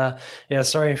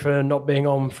 Sorry for not being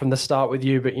on from the start with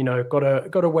you, but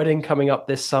got a wedding coming up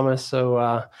this summer,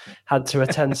 so had to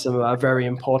attend some very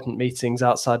important meetings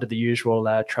outside of the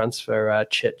usual transfer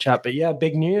chit chat. But yeah,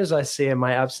 big news I see in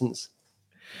my absence.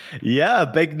 Yeah,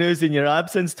 big news in your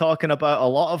absence, talking about a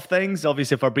lot of things.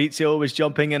 Obviously, Fabrizio was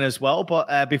jumping in as well.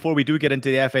 But before we do get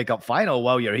into the FA Cup final,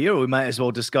 while you're here, we might as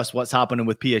well discuss what's happening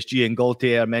with PSG and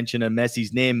Gaultier mentioning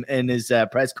Messi's name in his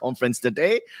press conference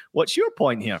today. What's your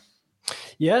point here?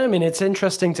 Yeah, I mean, it's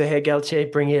interesting to hear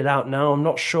Galtier bringing it out now. I'm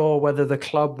not sure whether the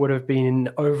club would have been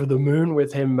over the moon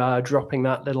with him dropping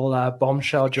that little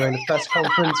bombshell during the press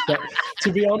conference. But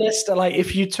to be honest,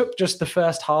 if you took just the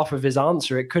first half of his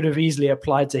answer, it could have easily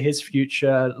applied to his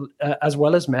future as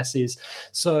well as Messi's.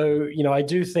 So, I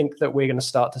do think that we're going to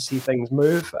start to see things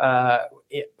move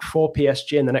for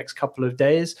PSG in the next couple of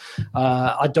days.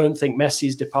 I don't think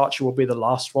Messi's departure will be the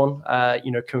last one,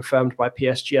 confirmed by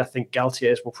PSG. I think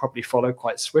Galtier's will probably follow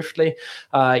quite swiftly,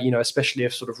 especially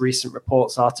if sort of recent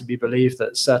reports are to be believed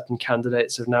that certain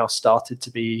candidates have now started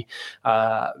to be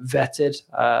vetted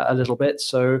a little bit.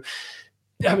 So,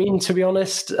 I mean, to be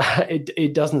honest,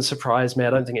 it doesn't surprise me. I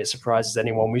don't think it surprises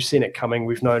anyone. We've seen it coming.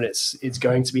 We've known it's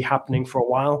going to be happening for a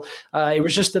while. It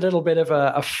was just a little bit of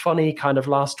a funny kind of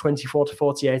last 24 to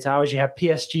 48 hours. You have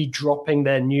PSG dropping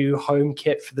their new home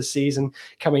kit for the season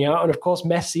coming out. And of course,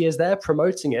 Messi is there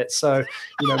promoting it. So,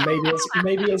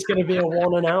 maybe it's going to be a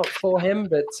one and out for him.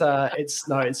 But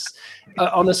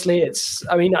honestly,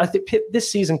 I think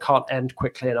this season can't end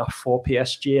quickly enough for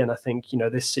PSG. And I think,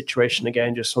 this situation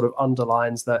again just sort of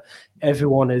underlines that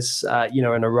everyone is, in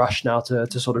a rush now to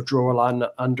sort of draw a line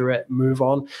under it, move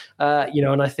on,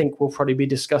 and I think we'll probably be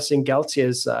discussing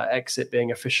Galtier's exit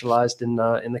being officialized in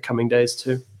the coming days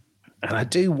too. And I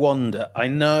do wonder, I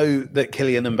know that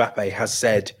Kylian Mbappe has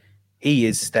said he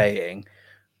is staying,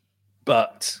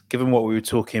 but given what we were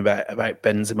talking about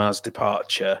Benzema's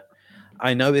departure,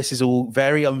 I know this is all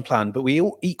very unplanned, but we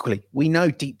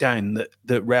know deep down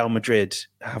that Real Madrid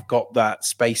have got that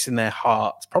space in their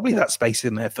hearts, probably that space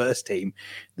in their first team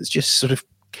that's just sort of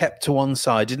kept to one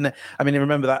side, isn't it? I mean, I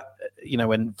remember that,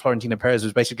 when Florentino Perez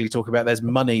was basically talking about there's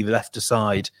money left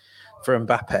aside for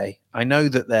Mbappe. I know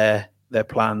that their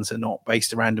plans are not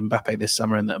based around Mbappe this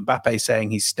summer and that Mbappe's saying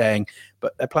he's staying,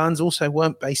 but their plans also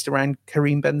weren't based around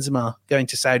Karim Benzema going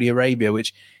to Saudi Arabia,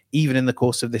 which even in the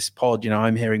course of this pod,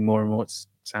 I'm hearing more and more. It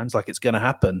sounds like it's going to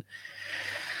happen.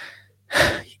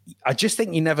 I just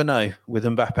think you never know with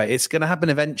Mbappe. It's going to happen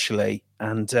eventually.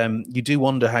 And you do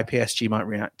wonder how PSG might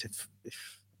react if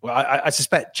I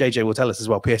suspect JJ will tell us as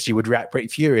well, PSG would react pretty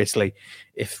furiously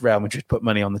if Real Madrid put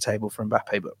money on the table for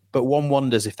Mbappe. But one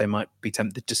wonders if they might be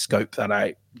tempted to scope that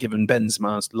out, given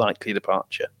Benzema's likely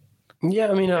departure.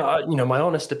 Yeah, I mean, my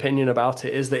honest opinion about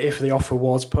it is that if the offer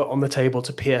was put on the table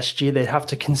to PSG, they'd have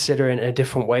to consider it in a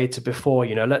different way to before.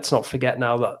 Let's not forget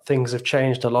now that things have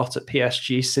changed a lot at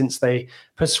PSG since they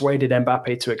persuaded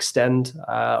Mbappe to extend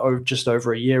just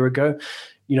over a year ago.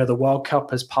 The World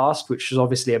Cup has passed, which is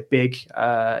obviously a big,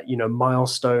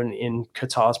 milestone in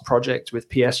Qatar's project with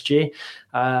PSG.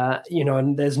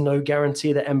 And there's no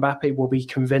guarantee that Mbappe will be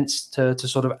convinced to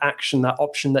sort of action that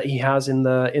option that he has in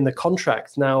the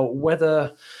contract. Now,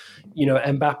 whether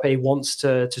Mbappe wants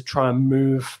to try and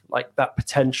move like that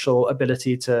potential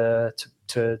ability to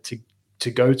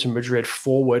to go to Madrid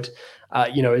forward,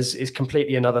 is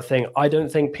completely another thing. I don't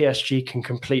think PSG can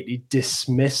completely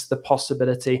dismiss the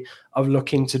possibility of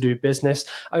looking to do business.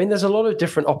 I mean, there's a lot of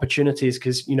different opportunities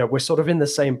because, we're sort of in the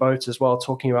same boat as well,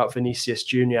 talking about Vinicius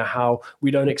Jr., how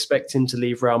we don't expect him to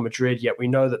leave Real Madrid, yet we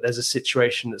know that there's a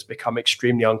situation that's become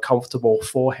extremely uncomfortable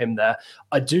for him there.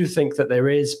 I do think that there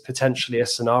is potentially a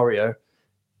scenario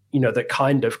that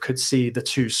kind of could see the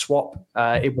two swap.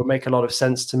 It would make a lot of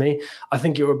sense to me. I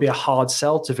think it would be a hard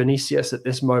sell to Vinicius at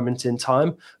this moment in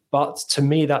time. But to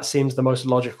me, that seems the most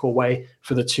logical way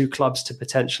for the two clubs to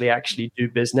potentially actually do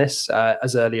business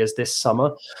as early as this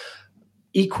summer.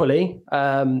 Equally,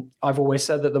 I've always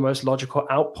said that the most logical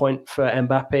outpoint for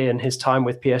Mbappe and his time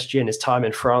with PSG and his time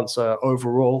in France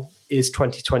overall is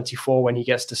 2024, when he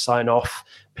gets to sign off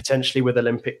potentially with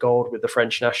Olympic gold with the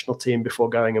French national team before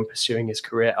going and pursuing his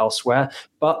career elsewhere.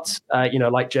 But,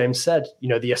 like James said,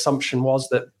 the assumption was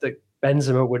that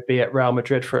Benzema would be at Real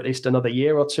Madrid for at least another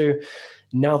year or two.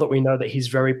 Now that we know that he's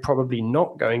very probably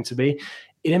not going to be,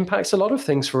 it impacts a lot of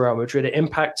things for Real Madrid. It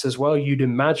impacts as well, you'd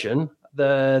imagine,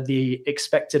 the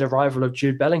expected arrival of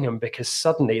Jude Bellingham, because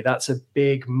suddenly that's a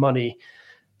big money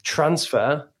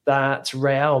transfer that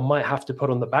Real might have to put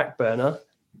on the back burner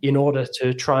in order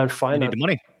to try and find the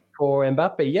money for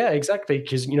Mbappe. Yeah, exactly.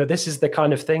 Because, this is the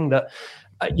kind of thing that,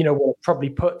 will probably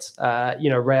put,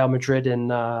 Real Madrid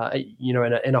in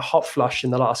a hot flush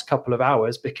in the last couple of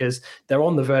hours, because they're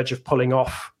on the verge of pulling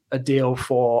off a deal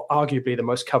for arguably the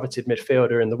most coveted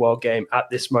midfielder in the world game at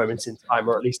this moment in time,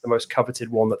 or at least the most coveted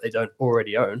one that they don't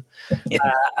already own.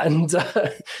 And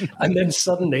then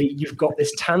suddenly you've got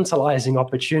this tantalizing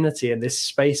opportunity and this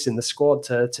space in the squad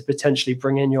to potentially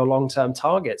bring in your long-term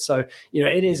target. So,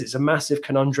 it's a massive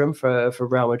conundrum for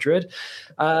Real Madrid.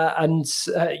 To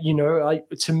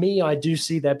me, I do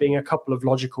see there being a couple of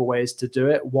logical ways to do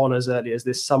it. One, as early as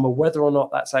this summer. Whether or not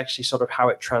that's actually sort of how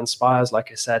it transpires,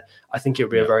 like I said, I think it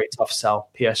would be a very tough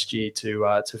sell, PSG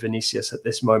to Vinicius at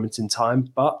this moment in time.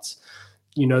 But,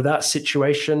 that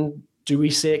situation, do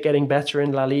we see it getting better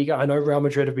in La Liga? I know Real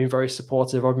Madrid have been very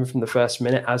supportive of him from the first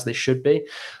minute, as they should be.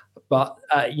 But,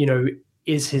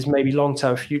 is his maybe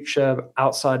long-term future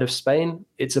outside of Spain?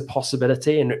 It's a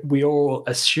possibility. And we all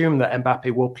assume that Mbappe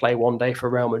will play one day for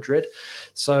Real Madrid.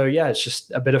 So, yeah, it's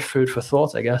just a bit of food for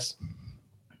thought, I guess.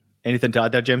 Anything to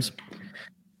add there, James?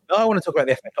 No, I want to talk about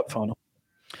the FA Cup final.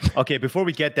 Okay, before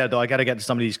we get there, though, I got to get to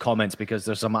some of these comments because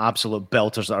there's some absolute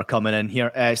belters that are coming in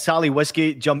here. Scally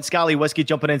Whiskey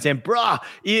jumping in saying, "Brah,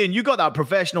 Ian, you got that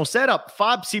professional setup.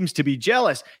 Fab seems to be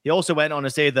jealous." He also went on to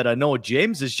say that I know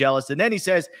James is jealous. And then he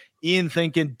says, Ian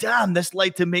thinking, "Damn, this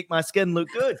light to make my skin look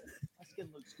good." My skin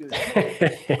looks good.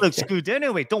 It looks good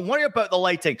anyway. Don't worry about the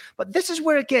lighting. But this is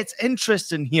where it gets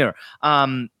interesting here.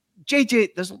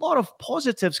 JJ, there's a lot of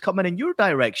positives coming in your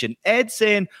direction. Ed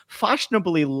saying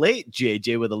fashionably late,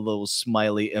 JJ, with a little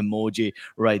smiley emoji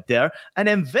right there. And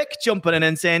then Vic jumping in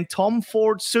and saying Tom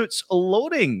Ford suits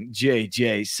loading,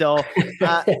 JJ. So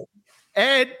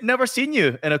Ed, never seen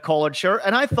you in a collared shirt.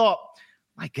 And I thought,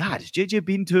 my God, has JJ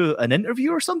been to an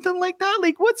interview or something like that?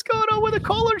 Like, what's going on with a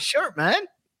collared shirt, man?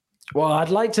 Well, I'd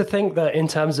like to think that in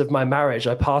terms of my marriage,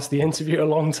 I passed the interview a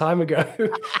long time ago.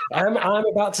 I'm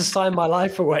about to sign my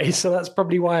life away, so that's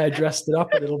probably why I dressed it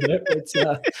up a little bit.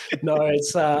 But no,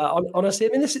 it's honestly, I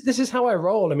mean, this is how I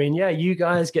roll. I mean, yeah, you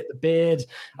guys get the beard,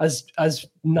 as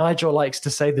Nigel likes to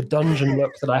say, the dungeon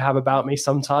look that I have about me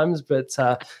sometimes. But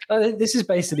this is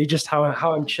basically just how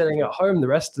I'm chilling at home the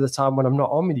rest of the time when I'm not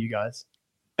on with you guys.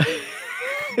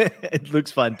 It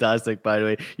looks fantastic, by the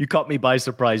way. You caught me by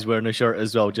surprise wearing a shirt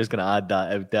as well. Just going to add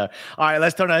that out there. All right,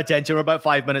 let's turn our attention. We're about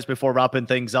 5 minutes before wrapping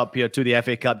things up here to the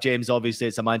FA Cup. James, obviously,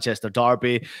 it's a Manchester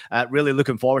derby. Really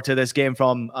looking forward to this game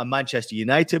from a Manchester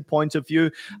United point of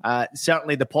view.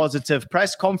 Certainly the positive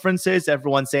press conferences,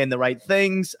 everyone saying the right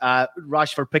things.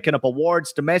 Rashford picking up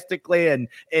awards domestically and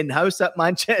in-house at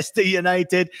Manchester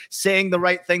United, saying the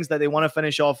right things that they want to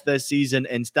finish off this season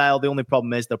in style. The only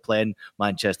problem is they're playing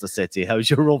Manchester City. How's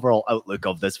your overall outlook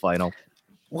of this final?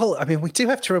 Well, I mean, we do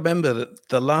have to remember that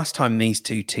the last time these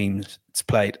two teams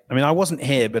played, I mean, I wasn't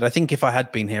here, but I think if I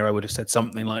had been here, I would have said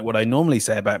something like what I normally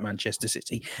say about Manchester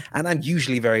City. And I'm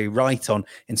usually very right on,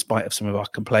 in spite of some of our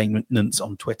complainants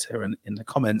on Twitter and in the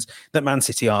comments, that Man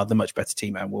City are the much better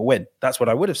team and will win. That's what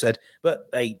I would have said,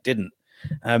 but they didn't.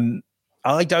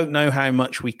 I don't know how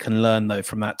much we can learn, though,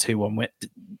 from that 2-1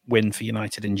 win for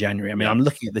United in January. I mean, I'm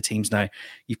looking at the teams now.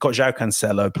 You've got João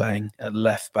Cancelo playing at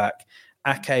left back.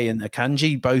 Ake and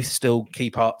Akanji, both still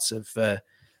key parts of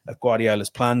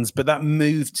Guardiola's plans. But that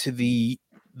move to the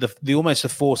almost the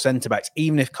four centre-backs,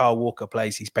 even if Kyle Walker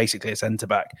plays, he's basically a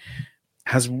centre-back,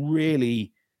 has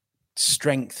really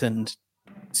strengthened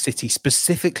City,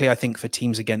 specifically, I think, for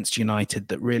teams against United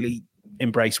that really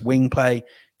embrace wing play,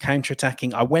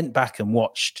 counter-attacking. I went back and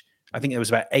watched, I think there was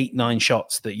about 8-9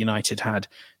 shots that United had.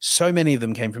 So many of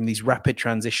them came from these rapid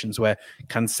transitions where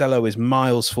Cancelo is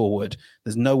miles forward,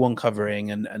 there's no one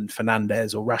covering, and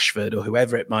Fernandes or Rashford or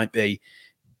whoever it might be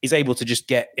is able to just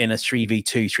get in a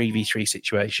 3v2, 3v3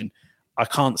 situation. I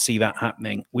can't see that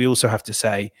happening. We also have to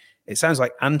say, it sounds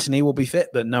like Anthony will be fit,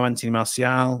 but no Anthony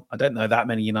Martial. I don't know that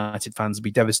many United fans will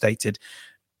be devastated.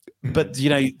 But,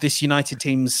 this United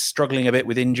team's struggling a bit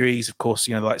with injuries. Of course,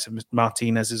 the likes of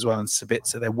Martinez as well and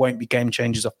Sabitzer, there won't be game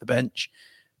changers off the bench.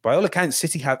 By all accounts,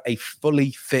 City have a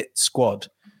fully fit squad.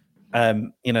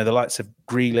 The likes of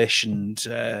Grealish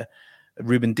and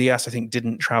Ruben Dias, I think,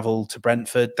 didn't travel to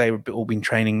Brentford. They've all been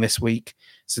training this week.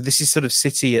 So this is sort of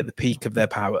City at the peak of their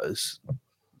powers.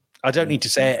 I don't need to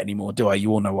say it anymore, do I?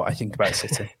 You all know what I think about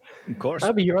City. Of course.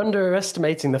 But you're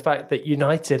underestimating the fact that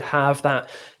United have that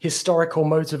historical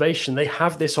motivation. They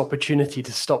have this opportunity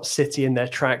to stop City in their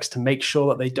tracks, to make sure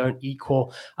that they don't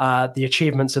equal the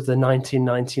achievements of the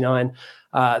 1999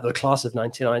 the class of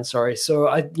 99, sorry. So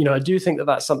I do think that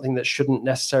that's something that shouldn't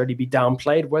necessarily be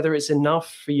downplayed. Whether it's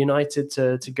enough for United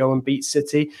to go and beat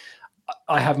City,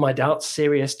 I have my doubts,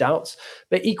 serious doubts.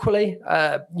 But equally,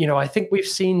 I think we've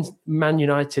seen Man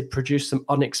United produce some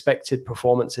unexpected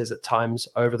performances at times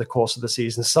over the course of the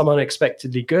season. Some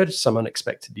unexpectedly good, some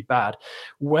unexpectedly bad.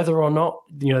 Whether or not,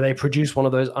 they produce one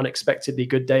of those unexpectedly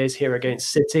good days here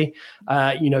against City,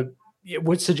 it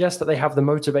would suggest that they have the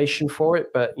motivation for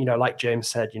it. But, like James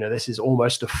said, this is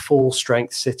almost a full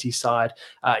strength City side,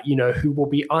 who will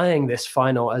be eyeing this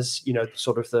final as,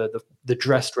 sort of the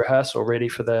dressed rehearsal really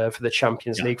for the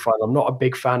Champions League final. I'm not a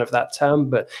big fan of that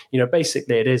term, but,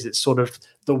 basically it's sort of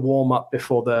the warm up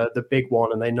before the big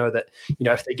one. And they know that,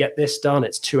 if they get this done,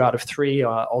 it's 2 out of 3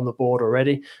 on the board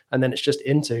already. And then it's just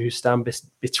Inter who stand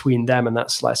between them and that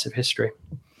slice of history.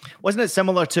 Wasn't it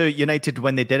similar to United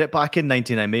when they did it back in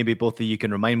 99? Maybe both of you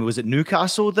can remind me. Was it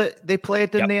Newcastle that they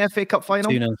played in the FA Cup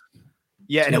final? 2-0.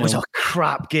 Yeah, and it was a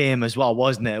crap game as well,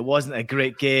 wasn't it? It wasn't a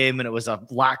great game, and it was a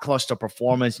lackluster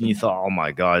performance, and you thought, oh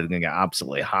my God, they're going to get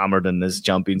absolutely hammered in this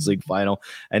Champions League final.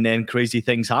 And then crazy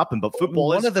things happen. But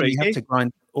football is crazy. You have to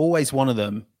grind. Always one of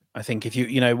them, I think, if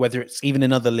you, whether it's even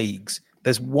in other leagues,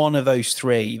 there's one of those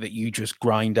 3 that you just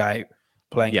grind out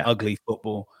playing ugly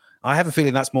football. I have a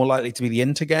feeling that's more likely to be the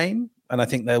Inter game, and I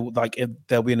think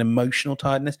there'll be an emotional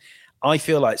tiredness. I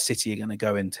feel like City are going to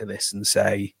go into this and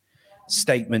say,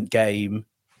 statement game.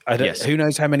 Who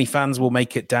knows how many fans will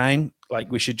make it down?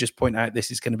 Like, we should just point out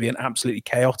this is going to be an absolutely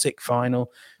chaotic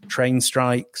final. Train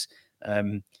strikes.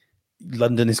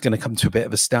 London is going to come to a bit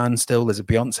of a standstill. There's a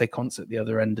Beyonce concert at the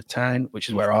other end of town, which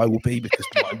is where I will be, because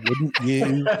why wouldn't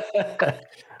you?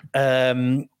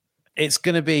 It's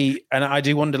going to be, and I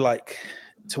do wonder,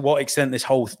 to what extent this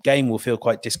whole game will feel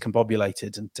quite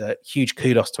discombobulated. And huge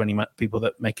kudos to any people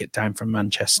that make it down from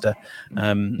Manchester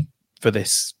for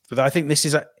this. But I think this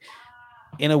is,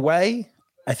 in a way,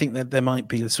 I think that there might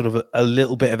be sort of a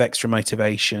little bit of extra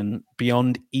motivation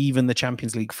beyond even the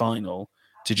Champions League final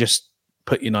to just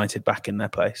put United back in their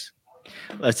place.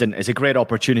 Listen, it's a great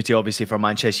opportunity, obviously, for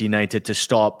Manchester United to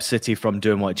stop City from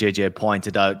doing what JJ had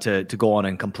pointed out, to go on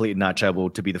and complete that treble,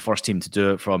 to be the first team to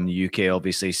do it from the UK,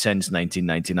 obviously, since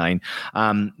 1999.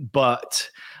 But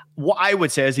what I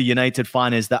would say as a United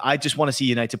fan is that I just want to see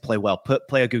United play well,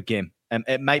 play a good game.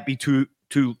 It might be too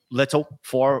little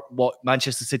for what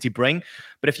Manchester City bring.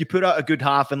 But if you put out a good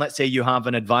half, and let's say you have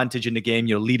an advantage in the game,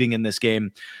 you're leading in this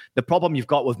game, the problem you've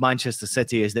got with Manchester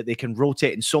City is that they can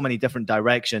rotate in so many different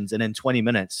directions, and in 20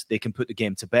 minutes, they can put the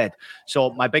game to bed. So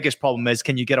my biggest problem is,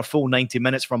 can you get a full 90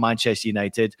 minutes from Manchester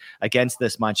United against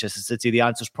this Manchester City? The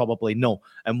answer is probably no.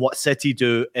 And what City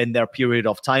do in their period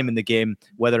of time in the game,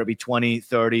 whether it be 20,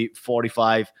 30,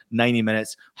 45, 90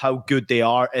 minutes, how good they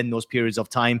are in those periods of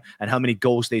time and how many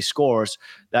goals they score,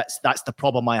 that's the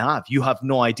problem I have. You have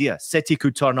no idea. City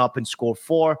could turn up and score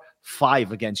 4,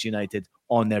 5 against United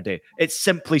on their day. It's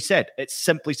simply said.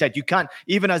 You can't,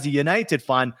 even as a United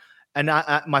fan, and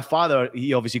my father,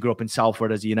 he obviously grew up in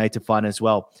Salford as a United fan as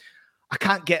well. I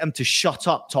can't get him to shut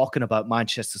up talking about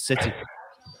Manchester City.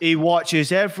 He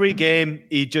watches every game.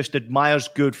 He just admires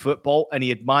good football, and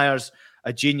he admires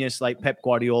a genius like Pep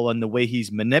Guardiola and the way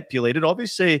he's manipulated.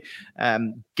 Obviously,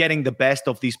 getting the best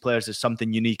of these players is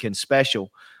something unique and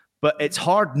special. But it's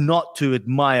hard not to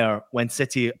admire when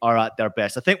City are at their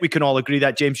best. I think we can all agree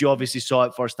that. James, you obviously saw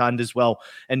it firsthand as well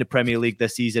in the Premier League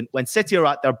this season. When City are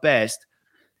at their best,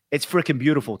 it's freaking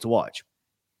beautiful to watch.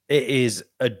 It is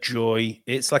a joy.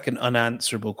 It's like an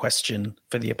unanswerable question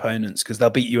for the opponents, because they'll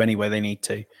beat you anywhere they need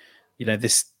to.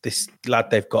 This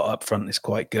lad they've got up front is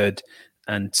quite good.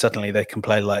 and suddenly they can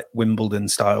play like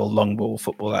Wimbledon-style long ball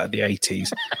football out of the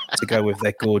 80s to go with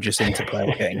their gorgeous interplay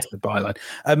getting to the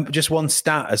byline. Just one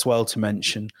stat as well to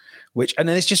mention, and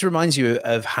then this just reminds you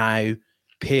of how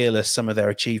peerless some of their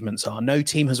achievements are. No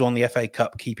team has won the FA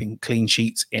Cup keeping clean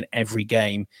sheets in every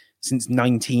game since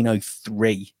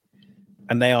 1903.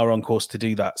 And they are on course to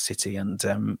do that, City. And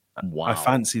I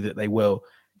fancy that they will,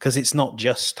 because it's not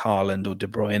just Haaland or De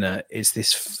Bruyne. It's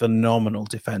this phenomenal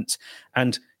defence.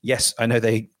 And yes, I know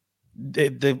the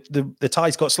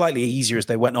ties got slightly easier as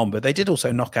they went on, but they did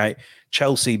also knock out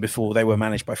Chelsea before they were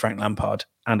managed by Frank Lampard,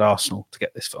 and Arsenal to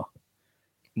get this far.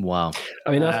 Wow.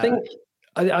 I mean, I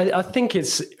think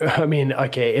it's, I mean,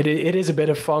 okay, it is a bit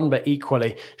of fun, but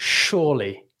equally,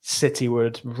 surely City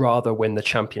would rather win the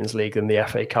Champions League than the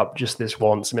FA Cup just this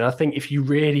once. I mean, I think if you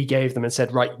really gave them and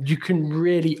said, right, you can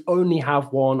really only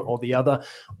have one or the other,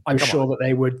 I'm sure that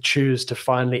they would choose to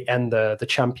finally end the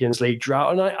Champions League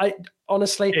drought. And I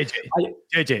honestly...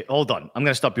 JJ, hold on. I'm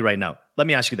going to stop you right now. Let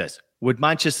me ask you this. Would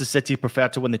Manchester City prefer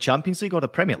to win the Champions League or the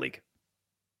Premier League?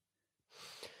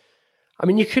 I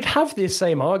mean, you could have the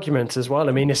same argument as well.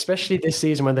 I mean, especially this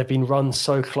season when they've been run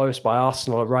so close by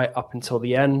Arsenal right up until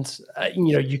the end.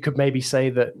 You could maybe say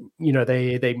that,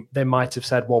 they might have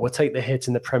said, well, we'll take the hit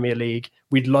in the Premier League.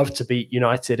 We'd love to beat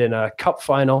United in a cup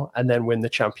final and then win the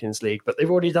Champions League. But they've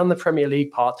already done the Premier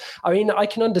League part. I mean, I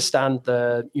can understand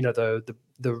the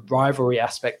rivalry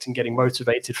aspect and getting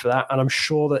motivated for that. And I'm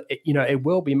sure that, it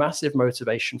will be massive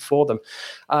motivation for them.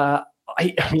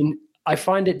 I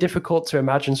find it difficult to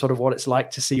imagine sort of what it's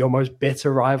like to see your most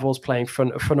bitter rivals playing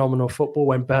phenomenal football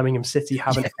when Birmingham City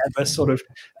haven't ever sort of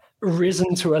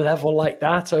risen to a level like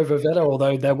that over Villa,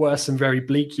 although there were some very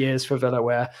bleak years for Villa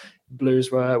where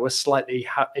Blues were slightly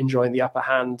enjoying the upper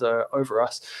hand over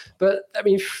us. But, I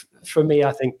mean, for me,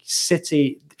 I think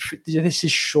City, this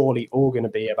is surely all going to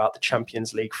be about the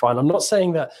Champions League final. I'm not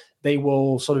saying that they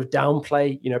will sort of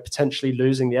downplay, potentially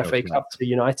losing the FA Cup to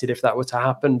United if that were to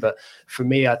happen. But for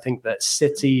me, I think that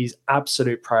City's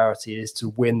absolute priority is to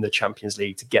win the Champions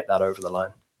League to get that over the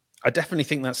line. I definitely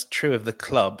think that's true of the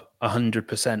club,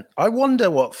 100%. I wonder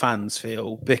what fans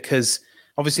feel, because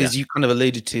obviously, as you kind of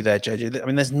alluded to there, JJ, I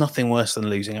mean, there's nothing worse than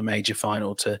losing a major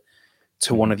final to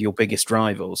one of your biggest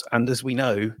rivals. And as we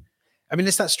know, I mean,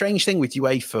 it's that strange thing with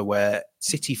UEFA where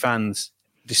City fans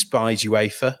despise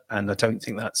UEFA, and I don't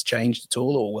think that's changed at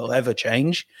all or will ever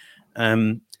change.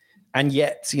 And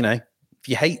yet, if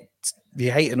you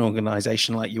hate an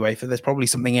organisation like UEFA, there's probably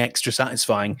something extra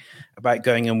satisfying about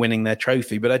going and winning their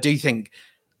trophy. But I do think,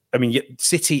 I mean,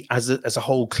 City as a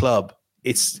whole club,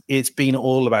 it's been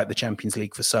all about the Champions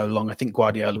League for so long. I think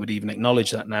Guardiola would even acknowledge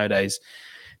that nowadays.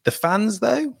 The fans,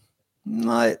 though,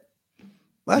 I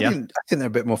think they're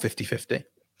a bit more 50-50.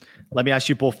 Let me ask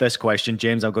you both this question.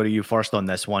 James, I'll go to you first on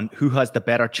this one. Who has the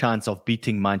better chance of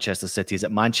beating Manchester City? Is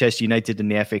it Manchester United in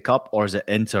the FA Cup or is it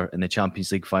Inter in the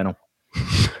Champions League final?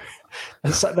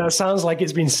 That sounds like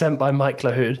it's been sent by Mike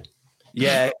Lahoud.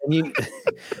 Yeah, and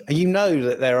you know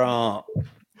that there are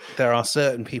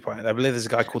certain people out there. I believe there's a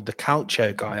guy called the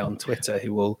Calcio guy on Twitter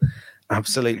who will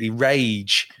absolutely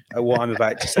rage at what I'm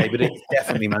about to say, but it's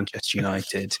definitely Manchester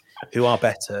United who are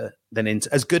better than Inter.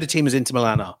 As good a team as Inter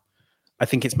Milan are, I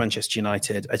think it's Manchester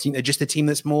United. I think they're just a team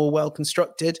that's more well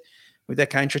constructed with their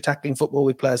counter-attacking football,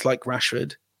 with players like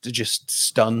Rashford to just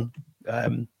stun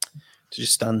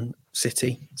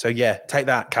City. So yeah, take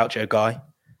that, Calcio guy.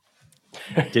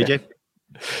 JJ?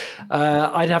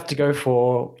 I'd have to go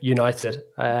for United.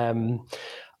 I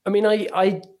mean,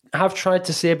 I have tried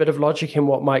to see a bit of logic in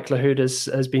what Mike Lahoud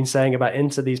has been saying about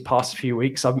Inter these past few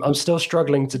weeks. I'm still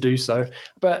struggling to do so,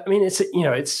 but I mean, it's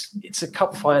a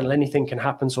cup final. Anything can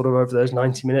happen sort of over those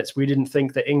 90 minutes. We didn't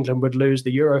think that England would lose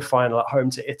the Euro final at home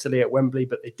to Italy at Wembley,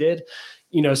 but they did.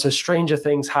 So stranger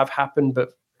things have happened, but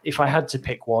if I had to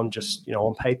pick one, just,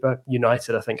 on paper,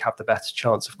 United, I think, have the better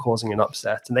chance of causing an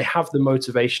upset. And they have the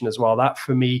motivation as well. That,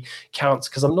 for me, counts,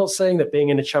 because I'm not saying that being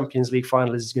in a Champions League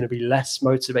final is going to be less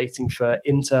motivating for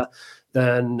Inter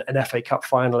than an FA Cup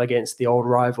final against the old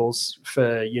rivals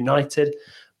for United.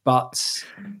 But,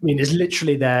 I mean, it's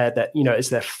literally it's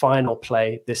their final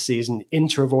play this season.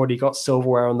 Inter have already got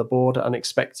silverware on the board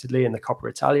unexpectedly in the Coppa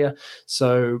Italia.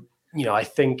 So, I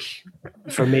think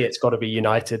for me, it's got to be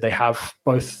United. They have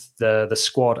both the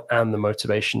squad and the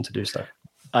motivation to do so.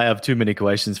 I have too many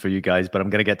questions for you guys, but I'm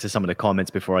going to get to some of the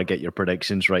comments before I get your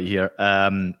predictions right here.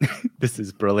 This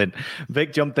is brilliant.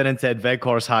 Vic jumped in and said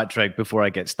Weghorst hat trick before I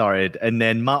get started. And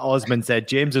then Matt Osmond said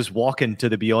James is walking to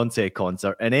the Beyonce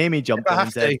concert. And Amy jumped in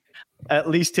and said, at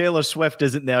least Taylor Swift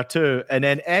isn't there too. And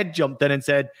then Ed jumped in and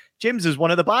said, James is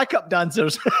one of the backup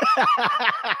dancers. A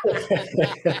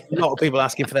lot of people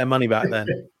asking for their money back then.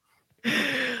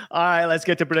 All right, let's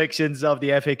get to predictions of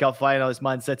the FA Cup final. It's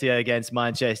Man City against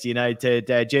Manchester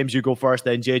United. James, you go first,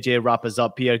 then JJ wrap us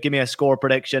up here. Give me a score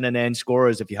prediction and then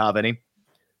scorers if you have any.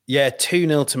 Yeah,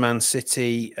 2-0 to Man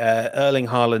City. Erling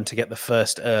Haaland to get the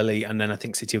first early, and then I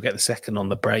think City will get the second on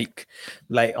the break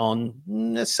late on.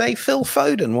 Let's say Phil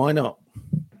Foden. Why not?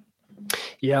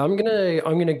 Yeah, I'm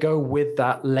gonna go with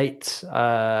that late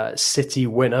City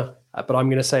winner, but I'm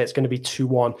gonna say it's going to be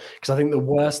 2-1 because I think the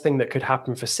worst thing that could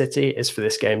happen for City is for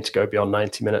this game to go beyond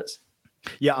 90 minutes.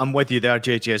 Yeah, I'm with you there,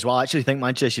 JJ, as well. I actually think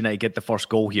Manchester United get the first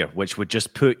goal here, which would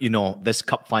just put, this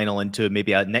cup final into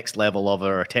maybe a next level of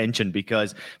our attention,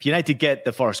 because if United get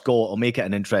the first goal, it'll make it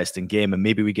an interesting game and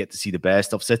maybe we get to see the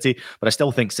best of City. But I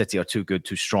still think City are too good,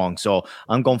 too strong. So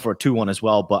I'm going for a 2-1 as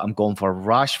well, but I'm going for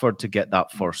Rashford to get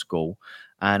that first goal.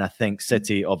 And I think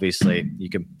City, obviously, you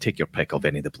can take your pick of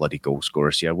any of the bloody goal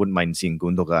scorers here. I wouldn't mind seeing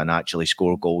Gundogan actually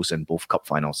score goals in both cup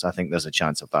finals. I think there's a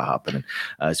chance of that happening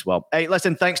as well. Hey,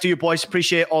 listen, thanks to you boys.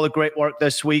 Appreciate all the great work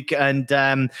this week.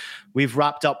 And we've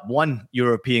wrapped up one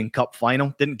European Cup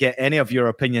final. Didn't get any of your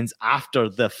opinions after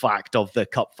the fact of the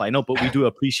cup final, but we do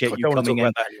appreciate you coming in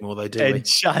and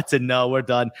chatting. No, we're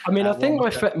done. I mean, I think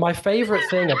my favorite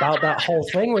thing about that whole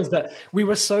thing was that we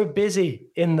were so busy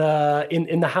in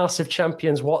the House of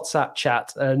Champions WhatsApp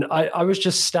chat, and I was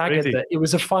just staggered that it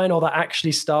was a final that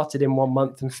actually started in 1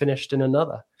 month and finished in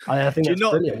another. I think that's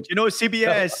brilliant.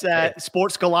 CBS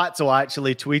Sports Galazzo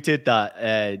actually tweeted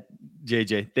that,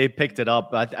 JJ, they picked it up.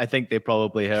 I think they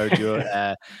probably heard you.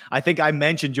 I think I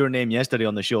mentioned your name yesterday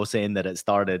on the show, saying that it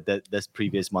started this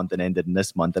previous month and ended in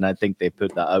this month. And I think they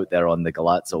put that out there on the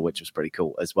Galazzo, which was pretty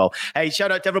cool as well. Hey,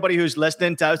 shout out to everybody who's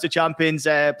listening to House of Champions.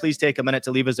 Please take a minute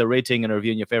to leave us a rating and a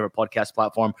review on your favorite podcast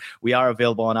platform. We are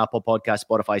available on Apple Podcasts,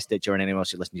 Spotify, Stitcher, and anywhere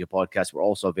else you listen to your podcast. We're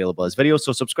also available as videos.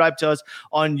 So subscribe to us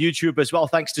on YouTube as well.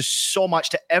 Thanks to so much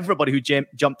to everybody who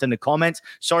jumped in the comments.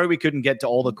 Sorry we couldn't get to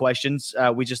all the questions.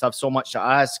 We just have so much to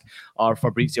ask our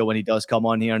Fabrizio when he does come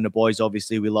on here, and the boys,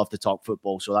 obviously, we love to talk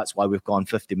football, so that's why we've gone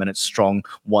 50 minutes strong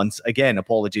once again.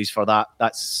 Apologies for that.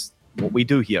 That's what we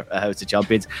do here at House of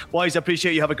Champions. Boys, I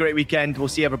appreciate you. Have a great weekend. We'll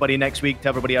see everybody next week. To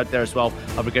everybody out there as well,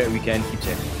 have a great weekend. Keep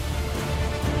safe.